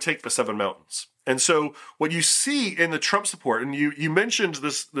go and take the seven mountains. And so what you see in the Trump support, and you mentioned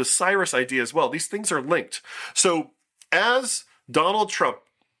this Cyrus idea as well, these things are linked. So as Donald Trump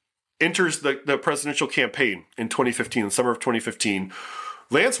enters the presidential campaign in 2015, in the summer of 2015,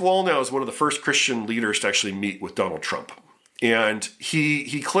 Lance Wallnau is one of the first Christian leaders to actually meet with Donald Trump. And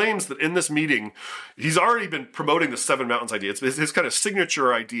he claims that in this meeting, he's already been promoting the Seven Mountains idea. It's his kind of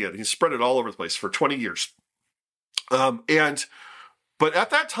signature idea. He's spread it all over the place for 20 years. But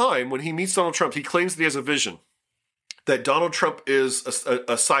at that time, when he meets Donald Trump, he claims that he has a vision that Donald Trump is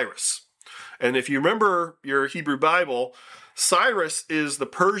a Cyrus. And if you remember your Hebrew Bible, Cyrus is the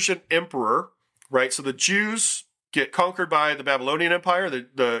Persian emperor, right? So the Jews get conquered by the Babylonian Empire,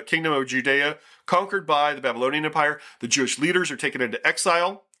 the kingdom of Judea conquered by the Babylonian Empire. The Jewish leaders are taken into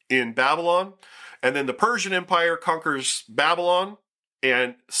exile in Babylon. And then the Persian Empire conquers Babylon.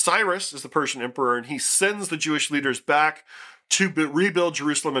 And Cyrus is the Persian emperor, and he sends the Jewish leaders back to rebuild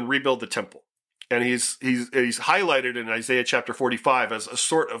Jerusalem and rebuild the temple. And he's highlighted in Isaiah chapter 45 as a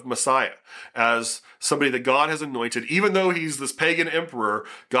sort of Messiah, as somebody that God has anointed. Even though he's this pagan emperor,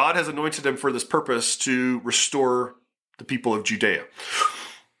 God has anointed him for this purpose to restore the people of Judea.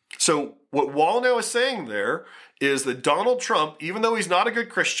 So what Wallnau is saying there is that Donald Trump, even though he's not a good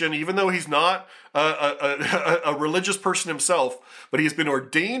Christian, even though he's not a religious person himself, but he's been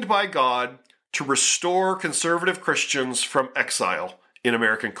ordained by God to restore conservative Christians from exile in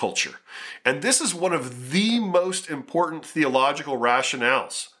American culture. And this is one of the most important theological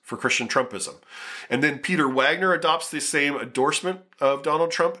rationales for Christian Trumpism. And then Peter Wagner adopts the same endorsement of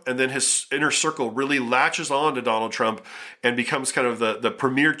Donald Trump, and then his inner circle really latches on to Donald Trump and becomes kind of the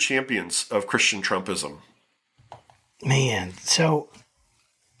premier champions of Christian Trumpism. Man, so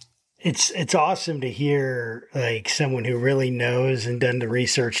it's awesome to hear like someone who really knows and done the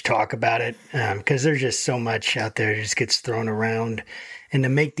research talk about it, because there's just so much out there that just gets thrown around, and to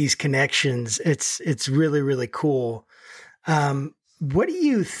make these connections, it's really, really cool. What do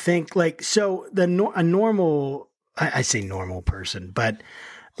you think? Like, so a normal, I say normal person, but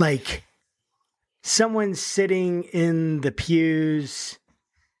like someone sitting in the pews,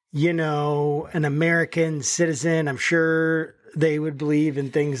 you know, an American citizen, I'm sure they would believe in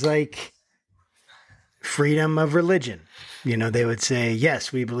things like freedom of religion. You know, they would say,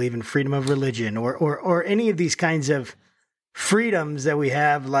 yes, we believe in freedom of religion, or any of these kinds of freedoms that we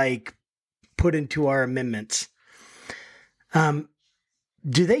have, like put into our amendments.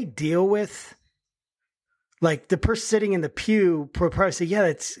 Do they deal with, like, the person sitting in the pew probably say,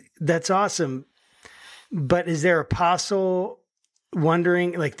 yeah, that's awesome. But is their apostle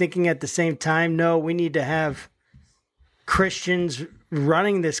wondering, like thinking at the same time, no, we need to have Christians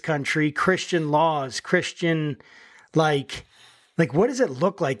running this country, Christian laws, Christian, like what does it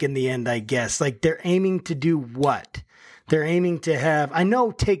look like in the end, I guess? Like they're aiming to do what? They're aiming to have, I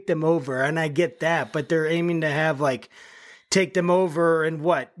know, take them over, and I get that, but they're aiming to have like, take them over and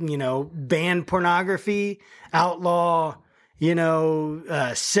what, you know, ban pornography, outlaw, you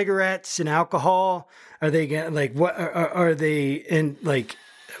know, cigarettes and alcohol. Are they gonna, like, what are they in, like,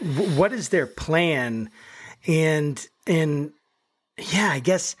 what is their plan? And yeah, I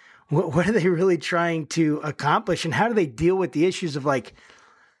guess what are they really trying to accomplish, and how do they deal with the issues of like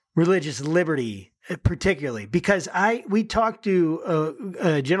religious liberty, particularly? Because we talked to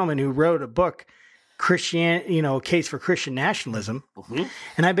a gentleman who wrote a book, A Case for Christian Nationalism. Mm-hmm.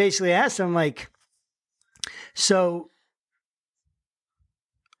 And I basically asked him, like, so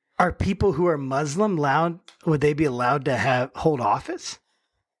are people who are Muslim would they be allowed to hold office?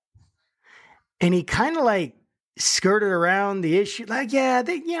 And he kind of like skirted around the issue, like, yeah,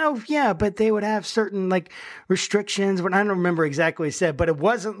 but they would have certain like restrictions. But I don't remember exactly what he said, but it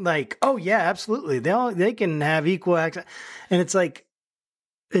wasn't like, oh yeah, absolutely, they can have equal access. And it's like,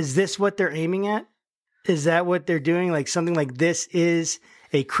 is this what they're aiming at? Is that what they're doing? Like something like this is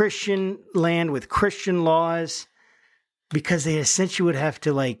a Christian land with Christian laws, because they essentially would have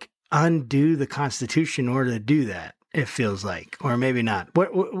to like undo the Constitution in order to do that. It feels like, or maybe not. What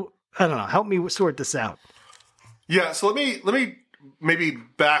I don't know. Help me sort this out. Yeah. So let me maybe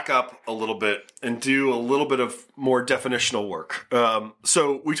back up a little bit and do a little bit of more definitional work.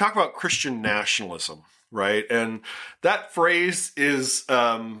 So we talk about Christian nationalism, right? And that phrase is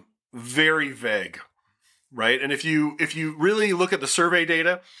very vague, right? And if you really look at the survey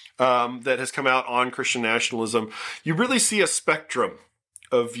data that has come out on Christian nationalism, you really see a spectrum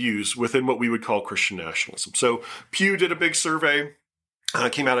of views within what we would call Christian nationalism. So Pew did a big survey.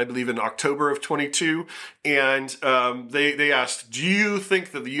 Came out, I believe, in October of 22, and they asked, "Do you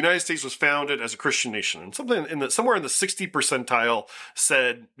think that the United States was founded as a Christian nation?" And somewhere in the 60 percentile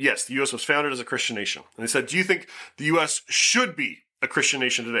said, "Yes, the U.S. was founded as a Christian nation." And they said, "Do you think the U.S. should be a Christian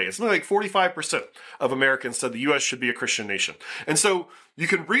nation today?" It's something like 45% of Americans said the U.S. should be a Christian nation. And so you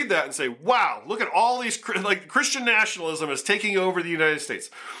can read that and say, "Wow, look at all these Christian nationalism is taking over the United States."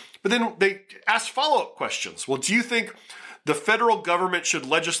 But then they asked follow-up questions. Well, do you think the federal government should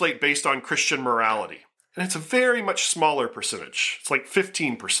legislate based on Christian morality? And it's a very much smaller percentage. It's like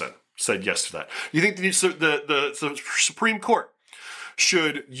 15% said yes to that. You think the Supreme Court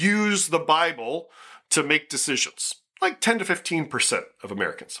should use the Bible to make decisions? Like 10 to 15% of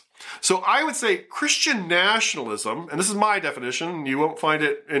Americans. So I would say Christian nationalism, and this is my definition, you won't find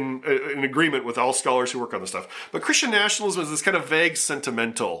it in agreement with all scholars who work on this stuff, but Christian nationalism is this kind of vague,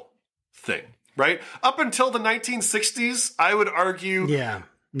 sentimental thing. Right? Up until the 1960s, I would argue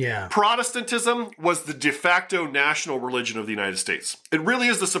Protestantism was the de facto national religion of the United States. It really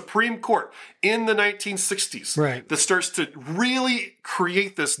is the Supreme Court in the 1960s that starts to really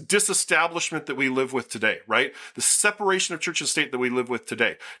create this disestablishment that we live with today, right? The separation of church and state that we live with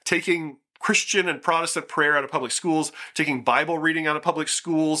today, taking Christian and Protestant prayer out of public schools, taking Bible reading out of public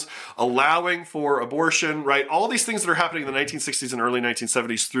schools, allowing for abortion, right? All these things that are happening in the 1960s and early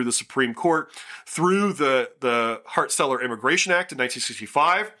 1970s through the Supreme Court, through the Hart-Celler Immigration Act in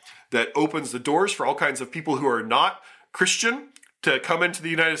 1965 that opens the doors for all kinds of people who are not Christian to come into the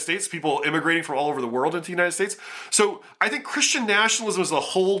United States, people immigrating from all over the world into the United States. So I think Christian nationalism is a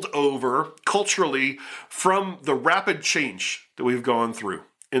holdover culturally from the rapid change that we've gone through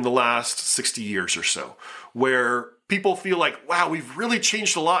in the last 60 years or so, where people feel like, wow, we've really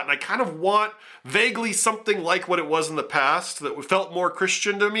changed a lot, and I kind of want vaguely something like what it was in the past that felt more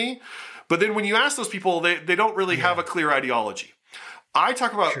Christian to me. But then when you ask those people, they don't really have a clear ideology. I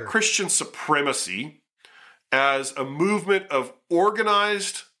talk about Christian supremacy as a movement of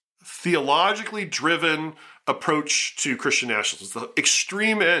organized, theologically driven approach to Christian nationalism. It's the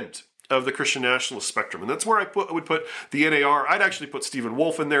extreme end of the Christian nationalist spectrum. And that's where I would put the NAR. I'd actually put Stephen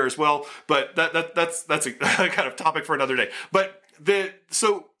Wolfe in there as well, but that's a kind of topic for another day. But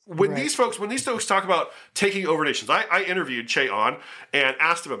when these folks talk about taking over nations, I interviewed Che Ahn and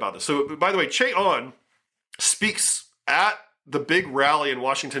asked him about this. So by the way, Che Ahn speaks at the big rally in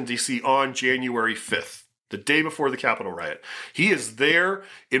Washington, D.C. on January 5th. The day before the Capitol riot. He is there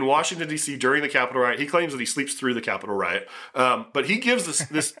in Washington, D.C. during the Capitol riot. He claims that he sleeps through the Capitol riot. But he gives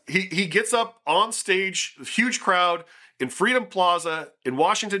this he gets up on stage, a huge crowd in Freedom Plaza in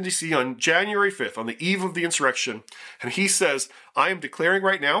Washington, D.C. on January 5th, on the eve of the insurrection. And he says, "I am declaring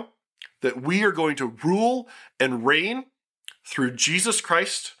right now that we are going to rule and reign through Jesus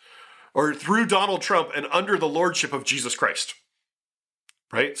Christ, or through Donald Trump and under the lordship of Jesus Christ."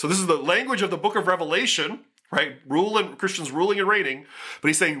 Right? So this is the language of the book of Revelation, right? Christians ruling and reigning. But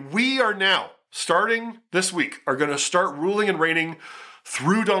he's saying we are now, starting this week, are going to start ruling and reigning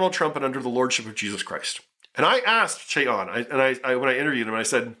through Donald Trump and under the lordship of Jesus Christ. And I asked Che Ahn, when I interviewed him, I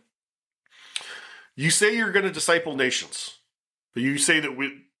said, "You say you're going to disciple nations, but you say that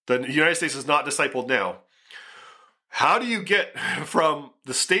the United States is not discipled now. How do you get from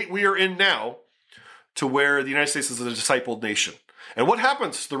the state we are in now to where the United States is a discipled nation? And what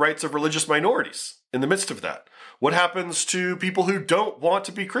happens to the rights of religious minorities in the midst of that? What happens to people who don't want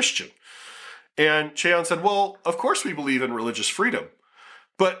to be Christian?" And Che Ahn said, "Well, of course we believe in religious freedom.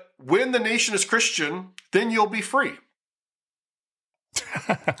 But when the nation is Christian, then you'll be free."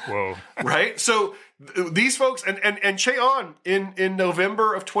 Whoa. Right? So these folks, and Che Ahn in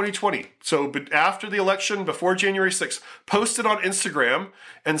November of 2020, so after the election, before January 6th, posted on Instagram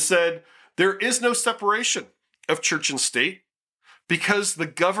and said, "There is no separation of church and state, because the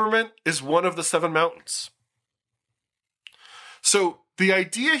government is one of the 7 mountains." So the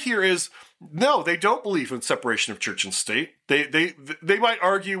idea here is, no, they don't believe in separation of church and state. They might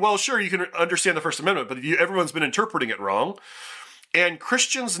argue, well, sure, you can understand the First Amendment, but everyone's been interpreting it wrong. And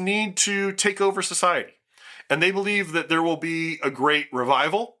Christians need to take over society. And they believe that there will be a great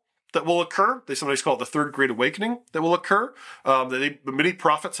revival that will occur. They sometimes call it the Third Great Awakening that will occur. Many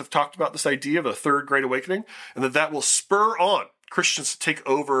prophets have talked about this idea of a Third Great Awakening, and that will spur on Christians to take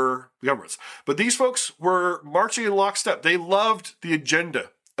over the governments. But these folks were marching in lockstep. They loved the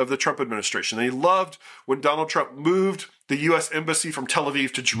agenda of the Trump administration. They loved when Donald Trump moved the U.S. Embassy from Tel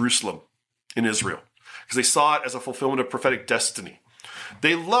Aviv to Jerusalem in Israel, because they saw it as a fulfillment of prophetic destiny.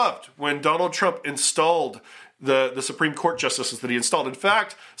 They loved when Donald Trump installed the Supreme Court justices that he installed. In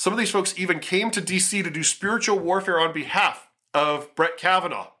fact, some of these folks even came to D.C. to do spiritual warfare on behalf of Brett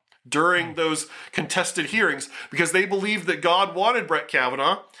Kavanaugh during those contested hearings, because they believed that God wanted Brett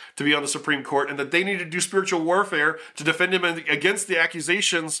Kavanaugh to be on the Supreme Court and that they needed to do spiritual warfare to defend him against the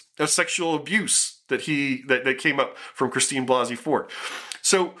accusations of sexual abuse that came up from Christine Blasey Ford.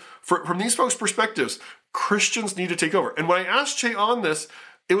 So from these folks' perspectives, Christians need to take over. And when I asked Che on this,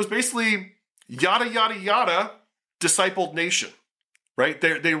 it was basically yada, yada, yada, discipled nation, right?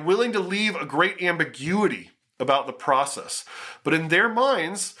 They're willing to leave a great ambiguity about the process. But in their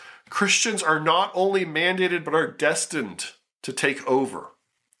minds, Christians are not only mandated, but are destined to take over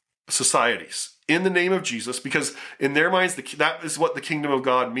societies in the name of Jesus, because in their minds, that is what the kingdom of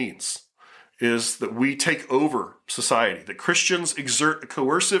God means, is that we take over society, that Christians exert a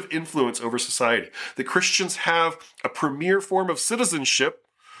coercive influence over society, that Christians have a premier form of citizenship,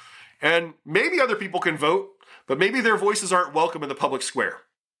 and maybe other people can vote, but maybe their voices aren't welcome in the public square.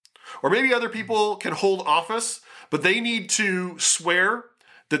 Or maybe other people can hold office, but they need to swear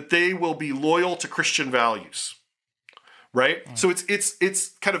that they will be loyal to Christian values, right? So it's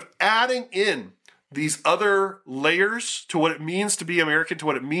kind of adding in these other layers to what it means to be American, to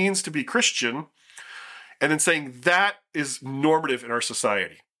what it means to be Christian, and then saying that is normative in our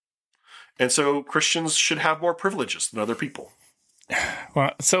society. And so Christians should have more privileges than other people.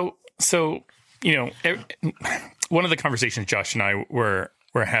 Well, so one of the conversations Josh and I were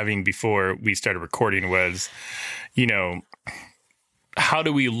having before we started recording was, how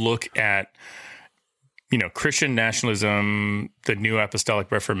do we look at, Christian nationalism, the New Apostolic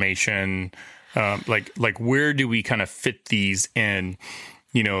Reformation, like where do we kind of fit these in,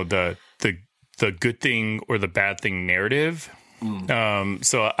 the good thing or the bad thing narrative?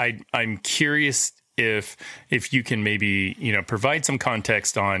 So I'm curious if you can maybe, provide some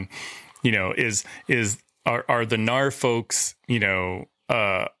context on, are the NAR folks,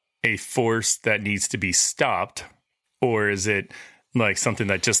 a force that needs to be stopped, or is it like something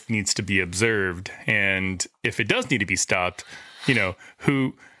that just needs to be observed? And if it does need to be stopped,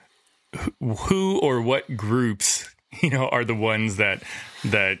 who or what groups, are the ones that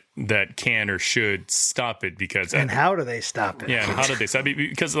can or should stop it? Because how do they stop it? Yeah, and how do they stop it?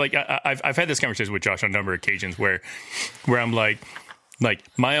 Because I've had this conversation with Josh on a number of occasions where I'm like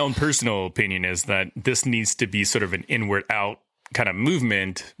my own personal opinion is that this needs to be sort of an inward out kind of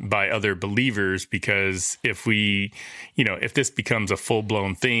movement by other believers, because if if this becomes a full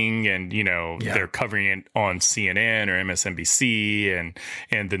blown thing and, they're covering it on CNN or MSNBC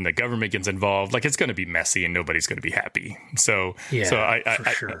and then the government gets involved, it's going to be messy and nobody's going to be happy. So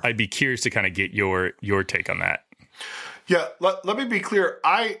I'd be curious to kind of get your take on that. Yeah. Let me be clear.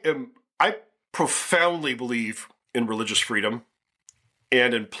 I profoundly believe in religious freedom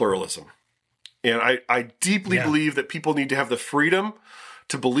and in pluralism. And I deeply believe that people need to have the freedom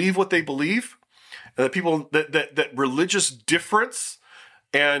to believe what they believe, and that religious difference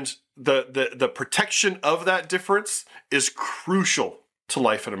and the protection of that difference is crucial to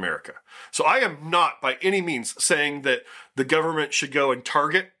life in America. So I am not by any means saying that the government should go and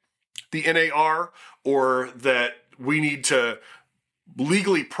target the NAR, or that we need to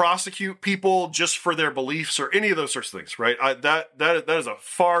legally prosecute people just for their beliefs or any of those sorts of things, right? That is a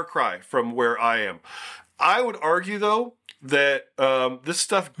far cry from where I am. I would argue, though, that this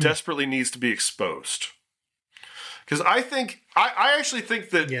stuff desperately needs to be exposed. Because I actually think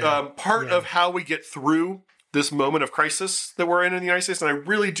that part of how we get through this moment of crisis that we're in the United States, and I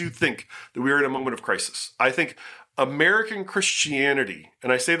really do think that we are in a moment of crisis. I think American Christianity,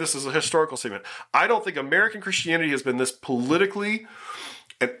 and I say this as a historical statement, I don't think American Christianity has been this politically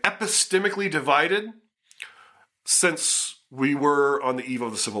and epistemically divided since we were on the eve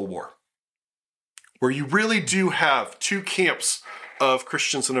of the Civil War, where you really do have two camps of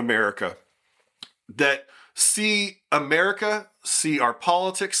Christians in America that see America, see our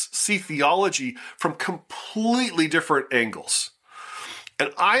politics, see theology from completely different angles.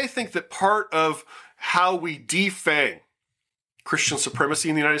 And I think that part of how we defang Christian supremacy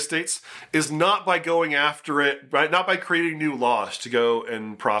in the United States is not by going after it, right? Not by creating new laws to go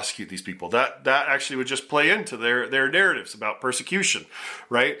and prosecute these people. That actually would just play into their narratives about persecution,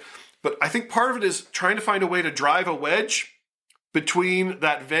 right? But I think part of it is trying to find a way to drive a wedge between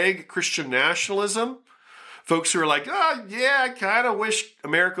that vague Christian nationalism, folks who are like, oh, yeah, I kind of wish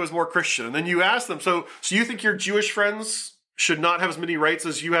America was more Christian. And then you ask them, so you think your Jewish friends should not have as many rights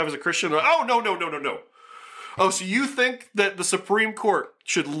as you have as a Christian? Oh, no. Oh, so you think that the Supreme Court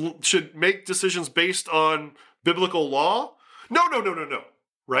should make decisions based on biblical law? No.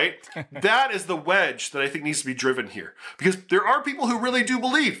 Right? That is the wedge that I think needs to be driven here. Because there are people who really do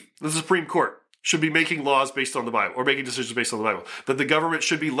believe the Supreme Court should be making laws based on the Bible or making decisions based on the Bible, that the government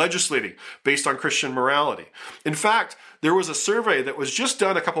should be legislating based on Christian morality. In fact, there was a survey that was just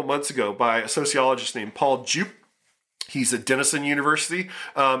done a couple months ago by a sociologist named Paul Jupe. He's at Denison University,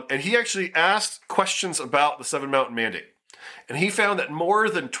 and he actually asked questions about the Seven Mountain Mandate. And he found that more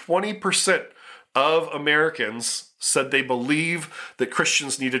than 20% of Americans said they believe that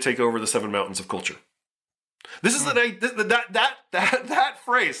Christians need to take over the seven mountains of culture. This is that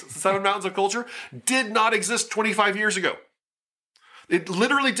phrase, the seven mountains of culture, did not exist 25 years ago. It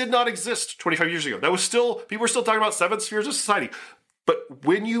literally did not exist 25 years ago. That was still, people were still talking about seven spheres of society. But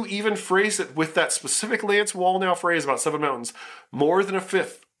when you even phrase it with that specific Lance Wallnau phrase about seven mountains, more than a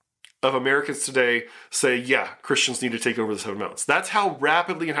fifth of Americans today say, yeah, Christians need to take over the seven mountains. That's how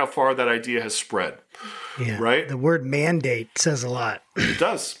rapidly and how far that idea has spread. Yeah, right? The word mandate says a lot. It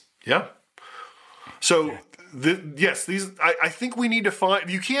does. Yeah. So I think we need to find,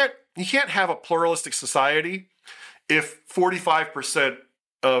 you can't have a pluralistic society if 45%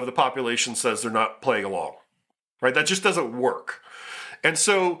 of the population says they're not playing along, right? That just doesn't work. And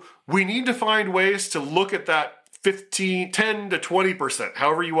so we need to find ways to look at that 10 to 20%,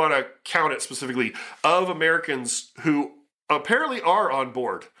 however you want to count it specifically, of Americans who apparently are on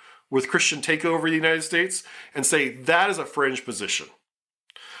board with Christian takeover of the United States and say that is a fringe position.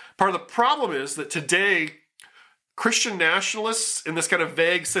 Part of the problem is that today, Christian nationalists, in this kind of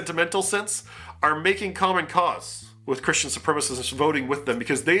vague, sentimental sense, are making common cause with Christian supremacists, voting with them,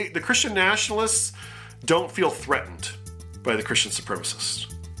 because the Christian nationalists don't feel threatened by the Christian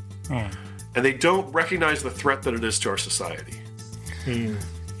supremacists. And they don't recognize the threat that it is to our society.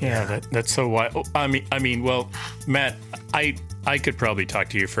 Yeah, that's so wild. I mean, well, Matt, I could probably talk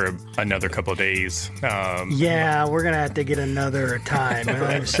to you for another couple of days. Yeah, we're gonna have to get another time. I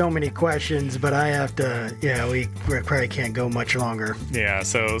have so many questions, but I have to. Yeah, we probably can't go much longer. Yeah.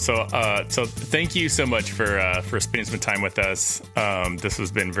 So thank you so much for spending some time with us. This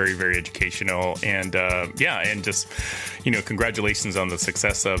has been very, very educational, and and just congratulations on the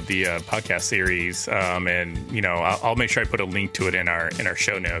success of the podcast series. And I'll make sure I put a link to it in our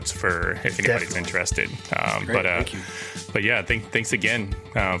show notes for if anybody's Definitely. interested. Great, thank you. But yeah, thanks again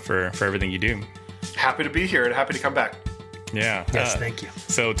for everything you do. Happy to be here and happy to come back. Yeah. Yes, thank you.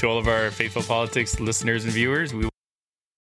 So to all of our Faithful Politics listeners and viewers, we